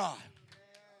before God.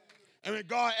 And when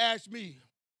God asks me,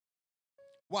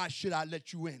 why should I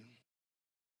let you in?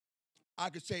 I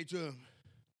could say to him,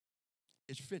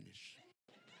 it's finished.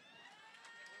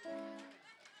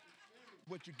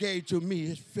 What you gave to me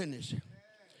is finished.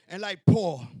 And like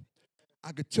Paul,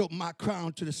 I could tilt my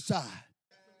crown to the side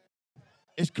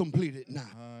is completed now.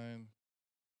 Behind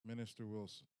Minister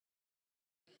Wilson.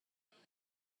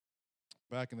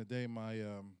 Back in the day,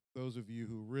 those of you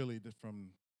who really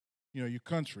from, your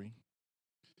country,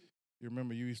 you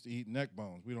remember you used to eat neck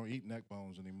bones. We don't eat neck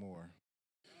bones anymore.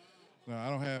 No,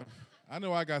 I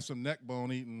know I got some neck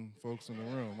bone eating folks in the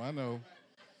room. I know.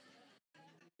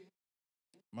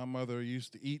 My mother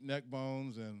used to eat neck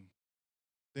bones, and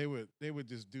they would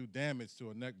just do damage to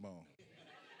a neck bone.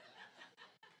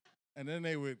 And then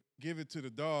they would give it to the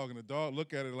dog, and the dog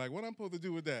look at it like, what am I supposed to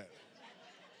do with that?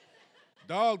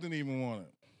 Dog didn't even want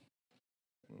it.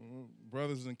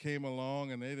 Brothers and came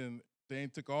along, and they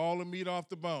took all the meat off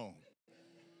the bone.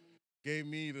 Gave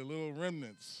me the little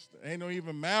remnants. There ain't no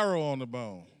even marrow on the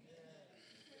bone.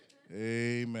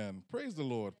 Amen. Praise the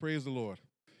Lord. Praise the Lord.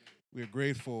 We're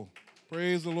grateful.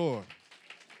 Praise the Lord.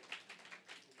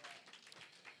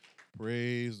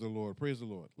 Praise the Lord. Praise the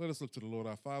Lord. Let us look to the Lord,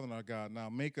 our Father and our God. Now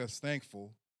make us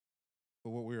thankful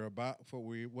for what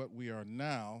what we are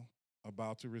now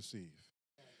about to receive.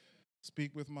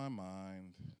 Speak with my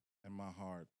mind and my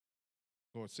heart.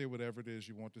 Lord, say whatever it is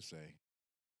you want to say.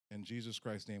 In Jesus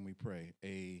Christ's name we pray.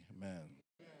 Amen.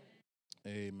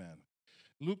 Amen.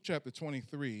 Luke chapter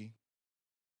 23,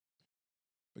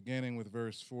 beginning with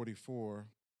verse 44.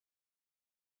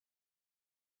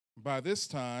 By this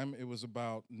time, it was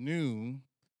about noon,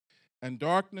 and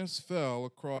darkness fell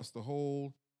across the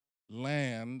whole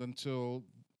land until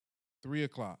 3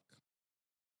 o'clock.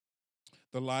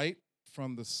 The light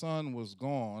from the sun was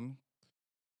gone,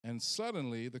 and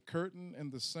suddenly the curtain in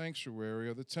the sanctuary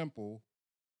of the temple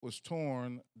was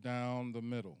torn down the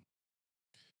middle.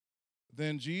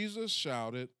 Then Jesus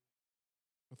shouted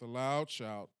with a loud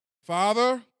shout,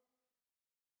 Father,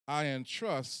 I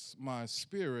entrust my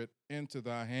spirit into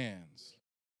thy hands.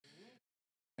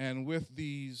 And with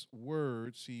these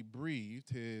words, he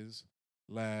breathed his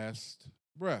last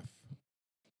breath.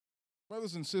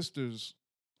 Brothers and sisters,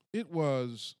 it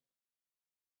was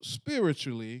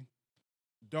spiritually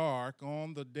dark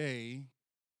on the day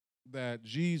that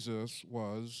Jesus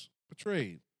was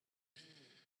betrayed.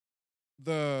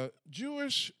 The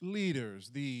Jewish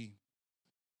leaders,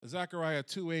 Zechariah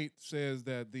 2:8 says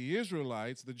that the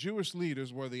Israelites, the Jewish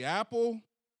leaders, were the apple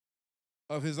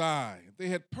of his eye. They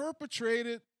had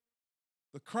perpetrated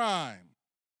the crime.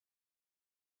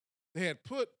 They had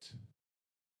put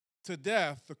to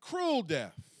death, the cruel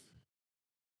death,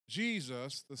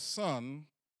 Jesus, the Son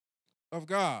of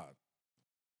God.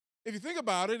 If you think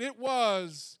about it, it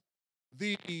was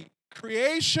the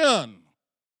creation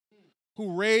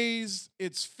who raised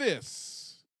its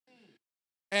fists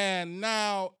and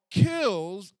now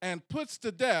kills and puts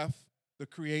to death the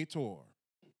Creator.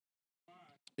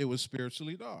 It was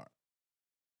spiritually dark.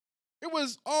 It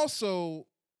was also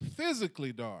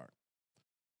physically dark.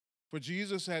 For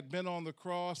Jesus had been on the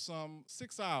cross some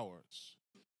 6 hours,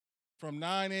 from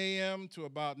 9 a.m. to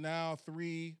about now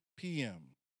 3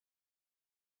 p.m.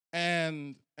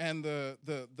 And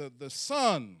the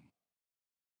sun,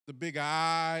 the big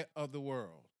eye of the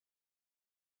world,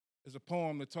 is a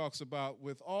poem that talks about,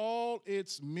 with all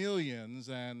its millions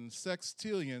and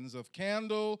sextillions of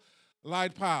candle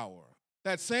light power,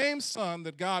 that same sun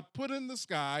that God put in the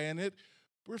sky, and it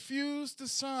refused to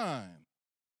shine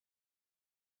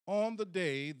on the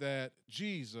day that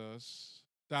Jesus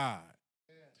died.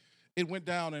 It went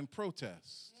down in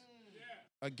protest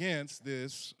against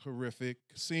this horrific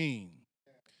scene.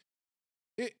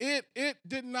 It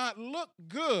did not look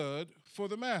good for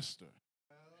the master.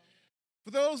 For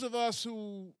those of us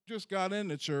who just got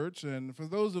into church, and for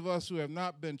those of us who have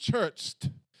not been churched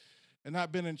and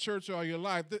not been in church all your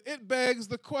life, it begs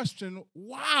the question,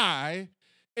 why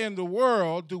in the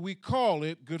world do we call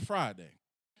it Good Friday?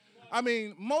 I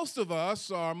mean, most of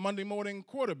us are Monday morning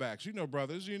quarterbacks. You know,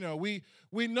 brothers,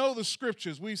 we know the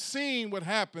scriptures. We've seen what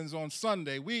happens on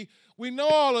Sunday. We know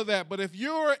all of that. But if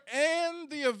you're in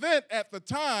the event at the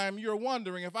time, you're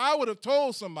wondering, if I would have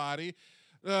told somebody,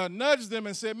 nudged them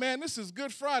and said, man, this is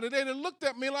Good Friday, they'd have looked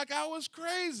at me like I was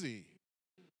crazy.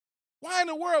 Why in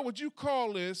the world would you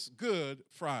call this Good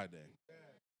Friday?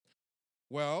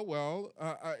 Well,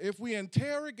 if we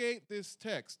interrogate this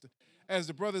text, as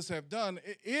the brothers have done,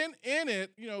 in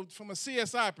it, from a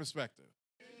CSI perspective,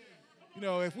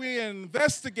 if we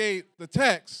investigate the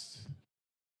text,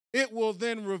 it will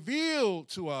then reveal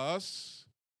to us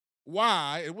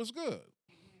why it was good.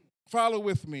 Follow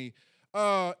with me.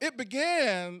 The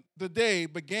day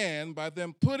began by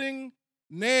them putting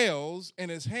nails in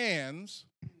his hands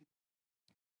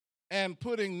and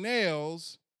putting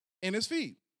nails in his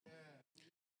feet.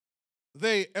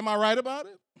 Am I right about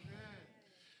it?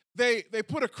 They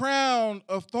put a crown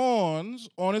of thorns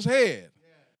on his head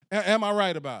Am I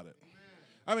right about it?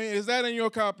 I mean, is that in your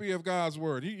copy of God's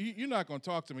word? You're not going to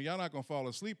talk to me. Y'all not going to fall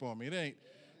asleep on me.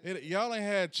 Y'all ain't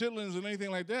had chitlins or anything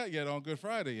like that yet on Good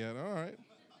Friday yet. All right.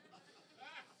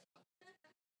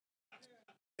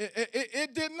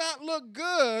 It did not look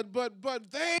good, but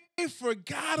they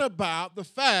forgot about the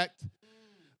fact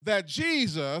that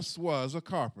Jesus was a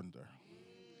carpenter.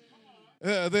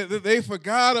 They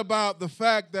forgot about the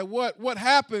fact that what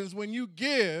happens when you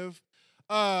give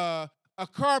a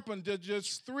carpenter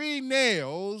just 3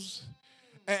 nails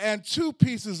and 2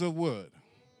 pieces of wood.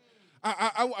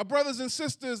 Brothers and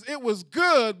sisters, it was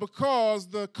good because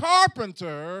the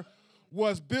carpenter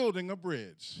was building a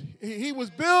bridge. He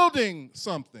was building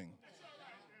something.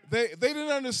 They didn't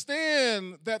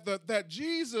understand that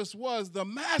Jesus was the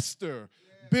master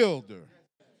builder.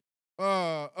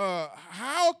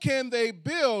 How can they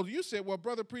build? You said, well,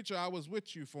 brother preacher, I was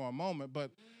with you for a moment,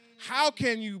 but how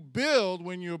can you build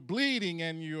when you're bleeding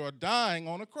and you're dying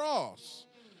on a cross?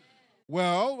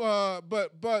 Well,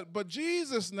 but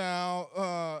Jesus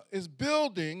now is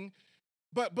building,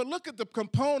 but look at the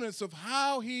components of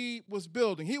how he was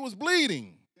building. He was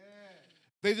bleeding.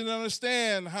 They didn't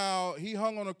understand how he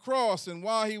hung on a cross, and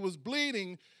while he was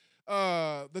bleeding,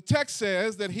 the text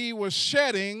says that he was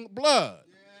shedding blood.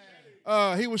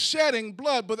 He was shedding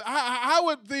blood, but how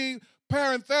would the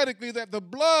parenthetically that the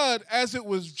blood, as it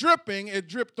was dripping, it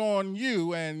dripped on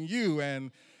you and you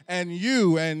and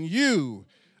you and you.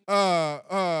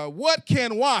 What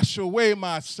can wash away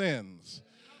my sins?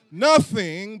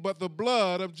 Nothing but the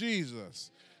blood of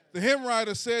Jesus. The hymn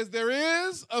writer says, there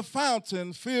is a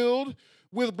fountain filled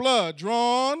with blood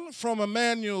drawn from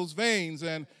Emmanuel's veins,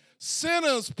 and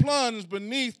sinners plunge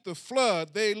beneath the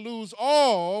flood. They lose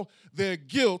all their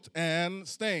guilt and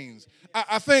stains.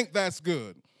 I think that's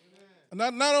good.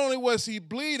 Not only was he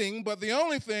bleeding, but the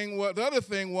other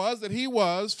thing was that he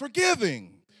was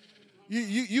forgiving.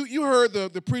 You heard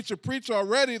the preacher preach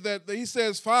already that he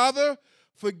says, Father,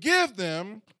 forgive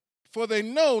them, for they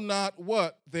know not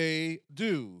what they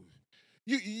do.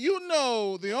 You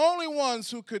know the only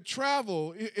ones who could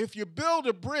travel, if you build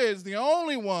a bridge, the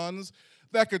only ones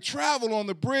that could travel on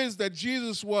the bridge that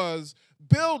Jesus was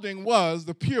building was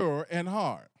the pure in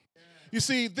heart. You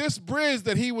see, this bridge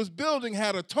that he was building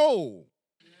had a toll.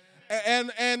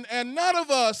 And none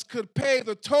of us could pay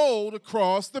the toll to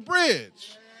cross the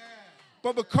bridge.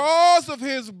 But because of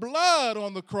his blood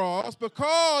on the cross,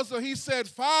 he said,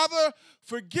 Father,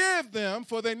 forgive them,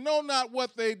 for they know not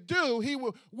what they do,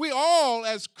 we all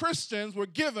as Christians were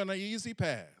given an easy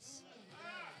pass.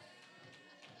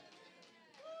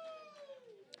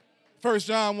 1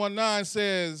 John 1:9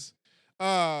 says,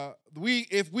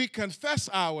 if we confess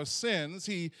our sins,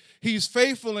 he's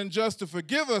faithful and just to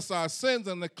forgive us our sins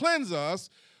and to cleanse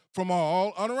us from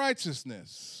all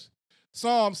unrighteousness.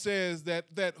 Psalm says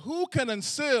that who can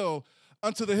ascend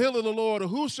unto the hill of the Lord, or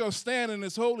who shall stand in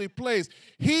his holy place?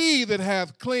 He that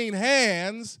hath clean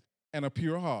hands and a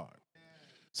pure heart.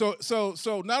 So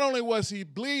not only was he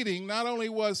bleeding, not only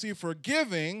was he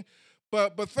forgiving,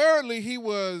 but thirdly, he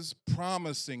was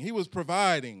promising, he was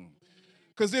providing.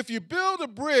 Because if you build a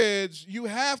bridge, you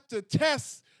have to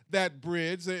test that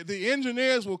bridge. The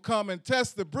engineers will come and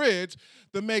test the bridge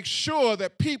to make sure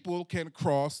that people can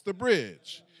cross the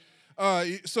bridge.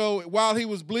 So while he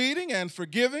was bleeding and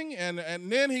forgiving, and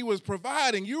then he was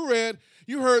providing, you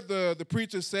heard the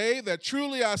preacher say that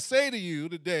truly I say to you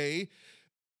today,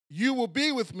 you will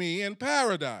be with me in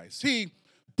paradise. He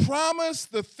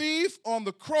promised the thief on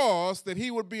the cross that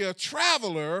he would be a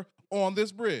traveler on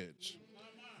this bridge.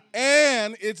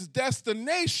 And its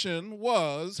destination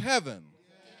was heaven.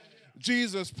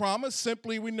 Jesus promised,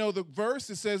 simply we know the verse,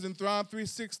 it says in John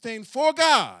 3:16, for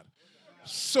God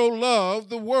so loved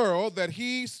the world that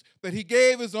he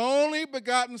gave his only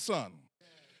begotten Son,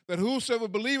 that whosoever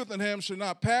believeth in him should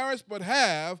not perish but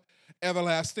have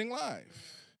everlasting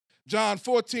life. John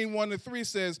 14:1-3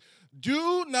 says,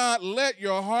 do not let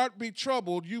your heart be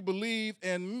troubled. You believe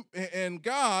in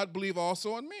God, believe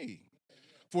also in me.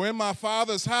 For in my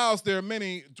Father's house there are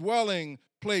many dwelling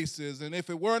places, and if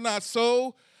it were not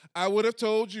so, I would have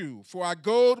told you, for I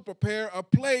go to prepare a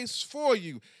place for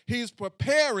you. He's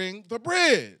preparing the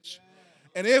bridge.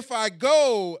 And if I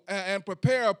go and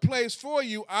prepare a place for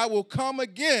you, I will come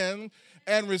again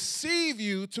and receive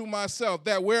you to myself,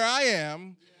 that where I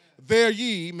am, there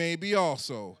ye may be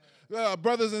also.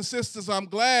 Brothers and sisters, I'm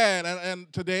glad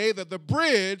and today that the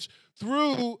bridge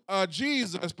through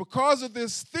Jesus, because of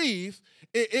this thief,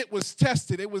 it was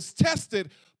tested. It was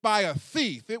tested by a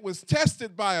thief. It was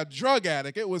tested by a drug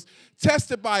addict. It was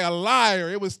tested by a liar.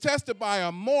 It was tested by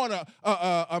a mourner,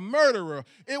 a murderer.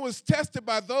 It was tested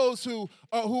by those who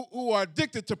are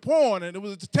addicted to porn, and it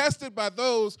was tested by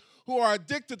those who are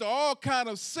addicted to all kind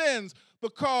of sins,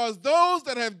 because those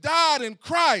that have died in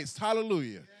Christ,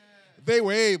 hallelujah, they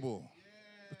were able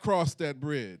to cross that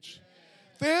bridge.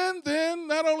 Then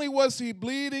not only was he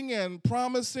bleeding and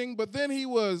promising, but then he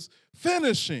was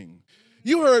finishing.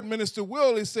 You heard Minister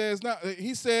Will, he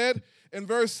said in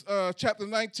chapter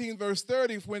 19, verse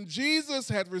 30, when Jesus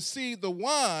had received the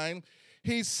wine,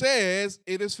 he says,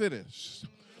 "It is finished."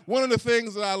 One of the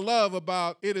things that I love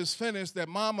about "it is finished" that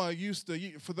Mama used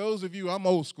to, for those of you, I'm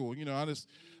old school, I'm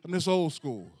just old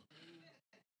school.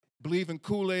 Believe in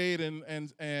Kool-Aid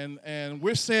and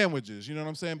we're sandwiches, you know what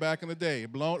I'm saying, back in the day.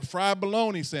 Fried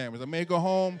bologna sandwich. I may go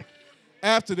home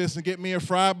after this and get me a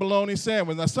fried bologna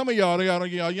sandwich. Now, some of y'all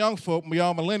young folk,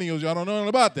 y'all millennials, y'all don't know nothing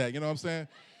about that, you know what I'm saying?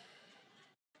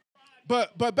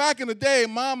 But back in the day,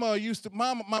 my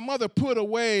mother put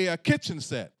away a kitchen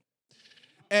set.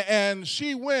 And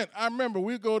she went, I remember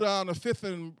we'd go down to Fifth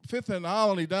and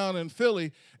Olney down in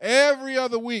Philly. Every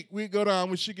other week we'd go down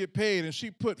when she'd get paid, and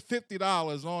she put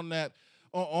 $50 on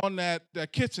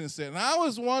that kitchen set. And I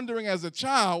was wondering as a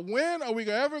child, when are we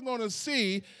ever going to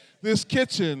see this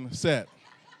kitchen set?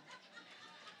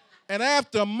 And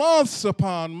after months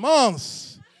upon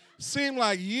months, seemed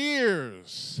like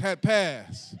years had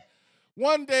passed.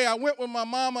 One day I went with my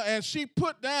mama, and she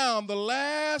put down the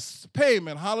last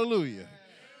payment, hallelujah.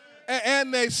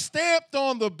 And they stamped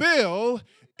on the bill,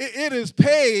 it is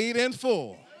paid in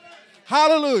full.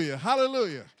 Hallelujah,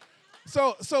 hallelujah.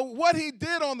 So what he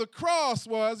did on the cross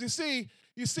was, you see,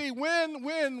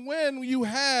 when you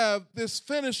have this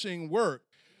finishing work,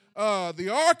 the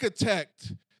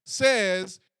architect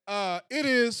says, it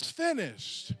is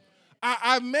finished.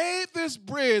 I made this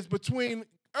bridge between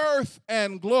earth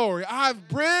and glory. I've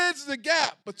bridged the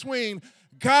gap between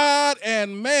God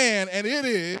and man, and it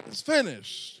is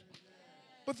finished.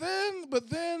 But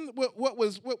then what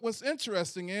was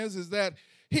interesting is that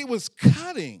he was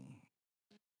cutting.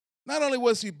 Not only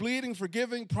was he bleeding,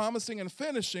 forgiving, promising, and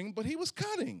finishing, but he was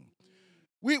cutting.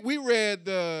 We read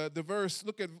the verse,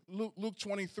 look at Luke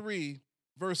 23,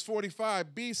 verse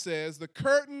 45b says, the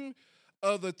curtain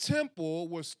of the temple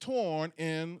was torn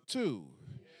in two.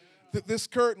 This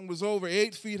curtain was over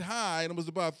 8 feet high, and it was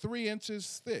about 3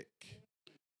 inches thick.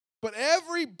 But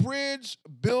every bridge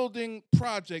building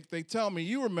project, they tell me,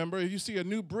 you remember, if you see a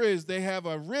new bridge, they have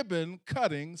a ribbon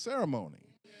cutting ceremony.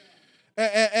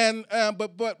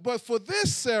 But for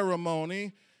this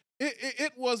ceremony,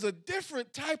 it was a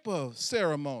different type of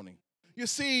ceremony. You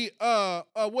see,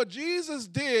 what Jesus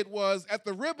did was at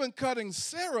the ribbon cutting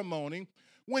ceremony,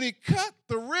 when he cut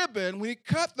the ribbon, when he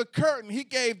cut the curtain, he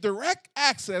gave direct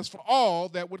access for all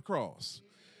that would cross.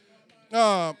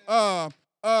 Before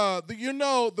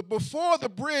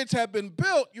the bridge had been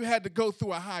built, you had to go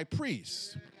through a high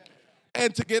priest.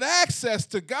 And to get access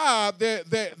to God,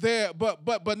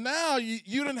 but now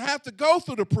you didn't have to go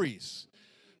through the priest.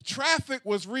 Traffic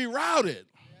was rerouted.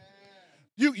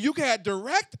 You had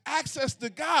direct access to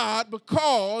God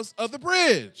because of the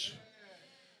bridge.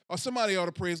 Or somebody ought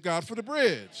to praise God for the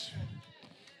bridge.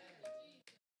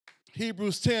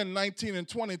 Hebrews 10, 19 and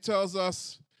 20 tells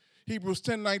us, Hebrews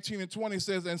 10, 19 and 20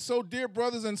 says, and so, dear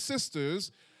brothers and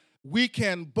sisters, we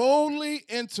can boldly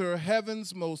enter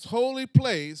heaven's most holy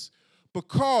place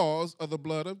because of the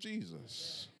blood of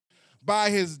Jesus. By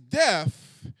his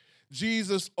death,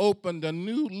 Jesus opened a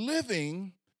new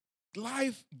living,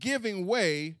 life-giving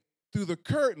way through the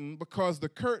curtain, because the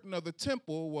curtain of the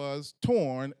temple was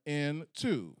torn in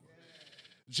two.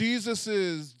 Jesus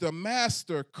is the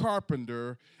master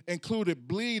carpenter, included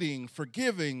bleeding,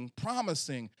 forgiving,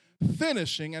 promising,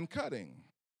 finishing, and cutting.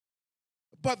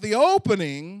 But the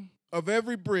opening of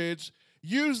every bridge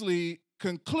usually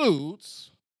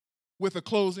concludes with a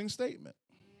closing statement.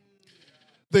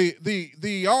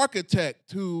 The architect,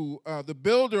 the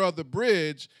builder of the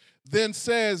bridge, then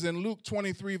says in Luke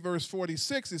 23, verse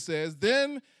 46, he says,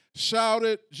 then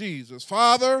shouted Jesus,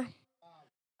 Father,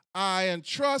 I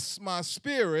entrust my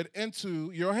spirit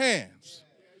into your hands.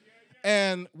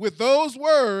 And with those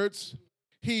words,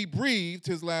 he breathed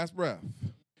his last breath.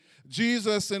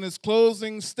 Jesus, in his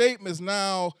closing statements,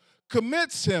 now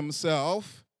commits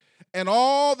himself and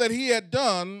all that he had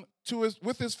done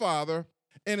with his Father.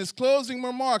 In his closing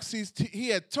remarks, he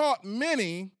had taught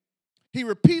many. He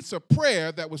repeats a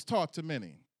prayer that was taught to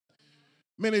many.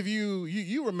 Many of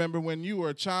you remember when you were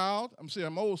a child.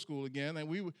 I'm old school again,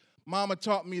 and Mama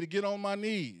taught me to get on my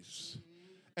knees.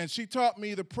 And she taught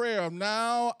me the prayer of,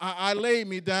 now I lay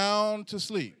me down to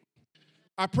sleep.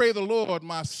 I pray the Lord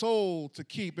my soul to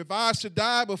keep. If I should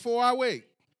die before I wake,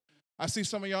 I see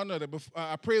some of y'all know that.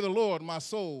 I pray the Lord my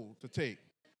soul to take.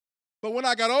 But when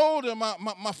I got older,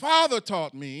 my father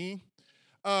taught me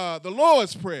the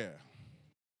Lord's Prayer.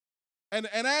 And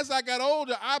as I got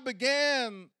older, I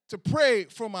began to pray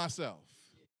for myself.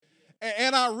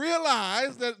 And I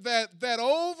realized that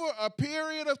over a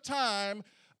period of time,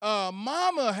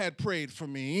 Mama had prayed for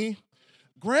me,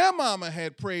 Grandmama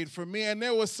had prayed for me, and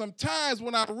there was some times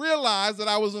when I realized that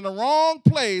I was in the wrong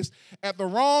place at the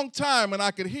wrong time, and I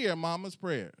could hear Mama's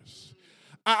prayers.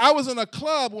 I was in a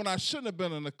club when I shouldn't have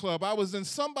been in a club. I was in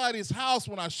somebody's house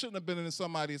when I shouldn't have been in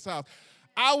somebody's house.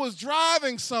 I was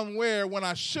driving somewhere when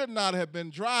I should not have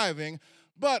been driving,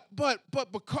 but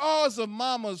because of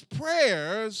Mama's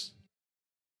prayers,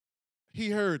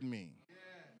 he heard me.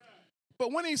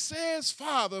 But when he says,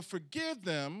 Father, forgive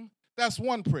them, that's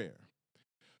one prayer.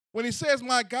 When he says,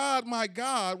 my God,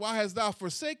 why hast thou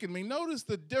forsaken me? Notice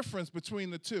the difference between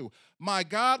the two. My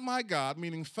God,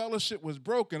 meaning fellowship was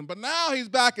broken, but now he's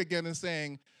back again and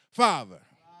saying, Father,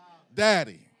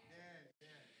 Daddy.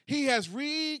 He has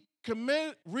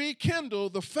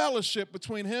rekindled the fellowship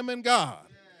between him and God.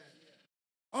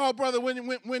 Oh, brother,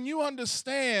 when you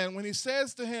understand, when he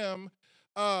says to him,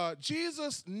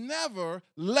 Jesus never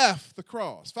left the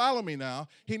cross. Follow me now.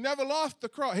 He never left the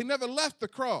cross. He never left the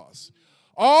cross.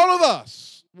 All of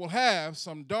us will have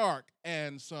some dark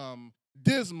and some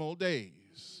dismal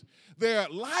days.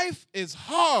 Life is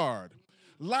hard.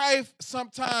 Life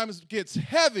sometimes gets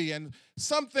heavy, and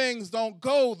some things don't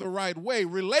go the right way.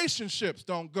 Relationships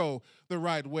don't go the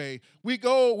right way. We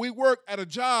work at a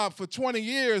job for 20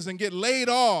 years and get laid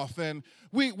off, and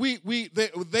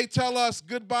they tell us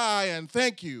goodbye and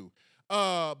thank you.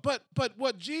 But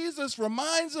what Jesus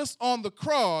reminds us on the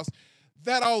cross,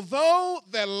 that although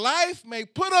that life may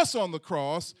put us on the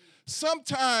cross,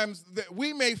 sometimes that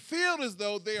we may feel as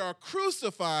though they are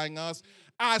crucifying us,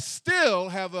 I still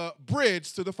have a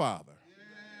bridge to the Father.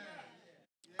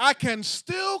 I can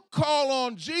still call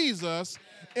on Jesus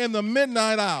in the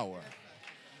midnight hour.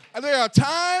 There are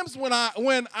times when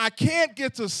I can't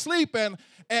get to sleep and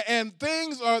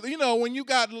things are, when you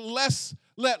got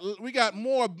we got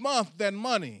more month than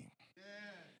money.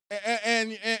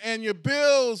 And your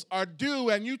bills are due,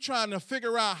 and you trying to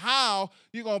figure out how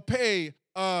you're going to pay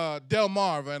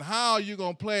Delmarva, and how you're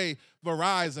going to pay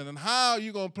Verizon, and how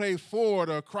you're going to pay Ford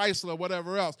or Chrysler or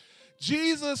whatever else.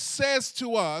 Jesus says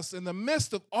to us in the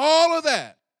midst of all of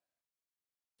that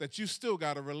you still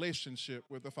got a relationship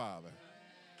with the Father.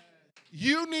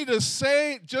 You need to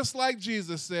say, just like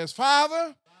Jesus says,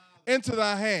 Father, into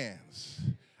thy hands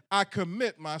I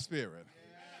commit my spirit.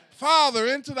 Father,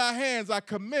 into thy hands I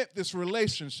commit this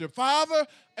relationship. Father,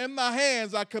 in thy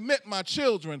hands I commit my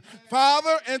children.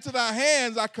 Father, into thy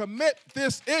hands I commit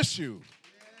this issue.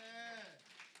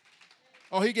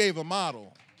 Oh, he gave a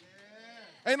model.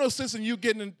 Ain't no sense in you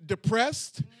getting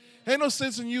depressed. Ain't no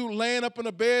sense in you laying up in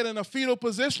a bed in a fetal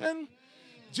position.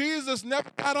 Jesus never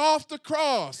got off the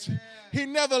cross. He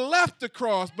never left the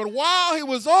cross. But while he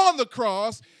was on the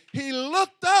cross, he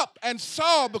looked up and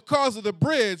saw, because of the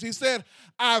bridge, he said,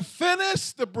 I've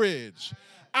finished the bridge.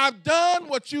 I've done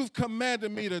what you've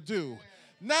commanded me to do.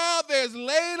 Now there's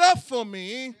laid up for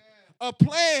me a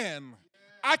plan.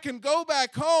 I can go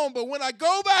back home, but when I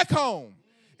go back home,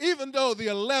 even though the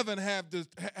 11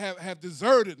 have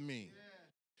deserted me,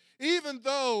 even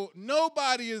though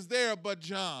nobody is there but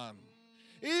John,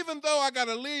 even though I got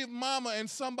to leave Mama in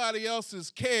somebody else's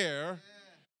care,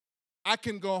 I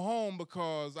can go home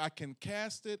because I can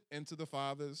cast it into the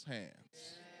Father's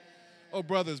hands. Oh,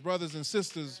 brothers and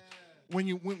sisters, when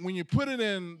you put it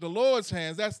in the Lord's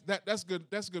hands, that's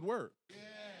good work.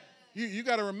 You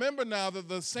got to remember now that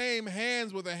the same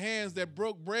hands were the hands that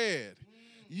broke bread.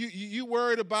 You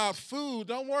worried about food,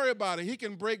 don't worry about it. He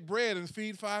can break bread and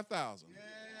feed 5,000.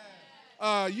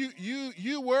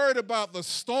 You worried about the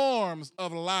storms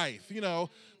of life,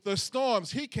 the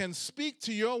storms. He can speak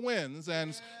to your winds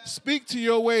and speak to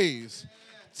your waves.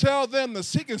 Tell them that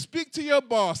he can speak to your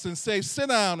boss and say, sit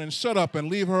down and shut up and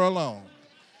leave her alone.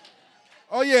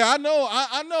 Oh, yeah,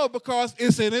 I know because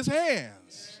it's in his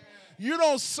hands. You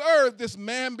don't serve this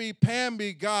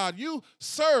mamby-pamby God. You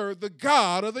serve the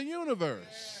God of the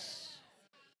universe.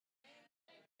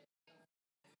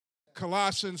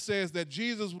 Colossians says that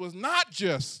Jesus was not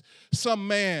just some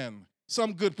man,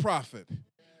 some good prophet.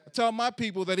 I tell my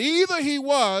people that either he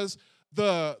was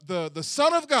the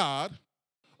Son of God,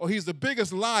 or he's the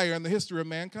biggest liar in the history of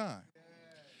mankind.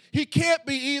 He can't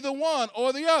be either one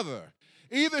or the other.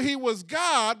 Either he was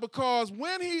God, because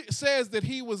when he says that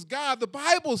he was God, the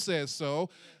Bible says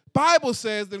so. Bible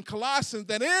says in Colossians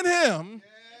that in him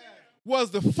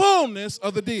was the fullness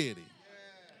of the deity.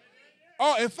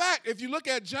 Oh, in fact, if you look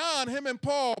at John, him and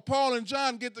Paul and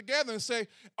John get together and say,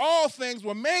 all things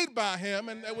were made by him,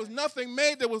 and there was nothing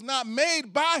made that was not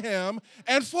made by him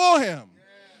and for him.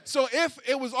 So if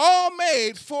it was all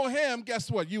made for him,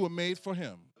 guess what? You were made for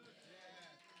him.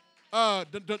 Don't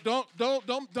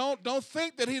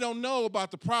think that he don't know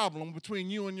about the problem between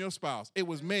you and your spouse. It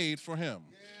was made for him.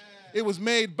 It was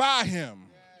made by him.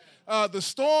 The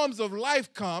storms of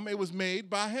life come, it was made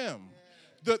by him.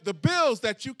 The bills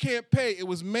that you can't pay, it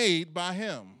was made by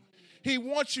him. He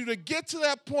wants you to get to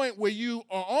that point where you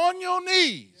are on your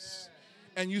knees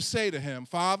and you say to him,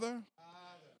 Father,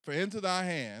 for into thy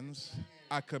hands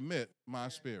I commit my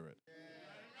spirit.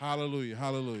 Hallelujah,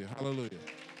 hallelujah, hallelujah.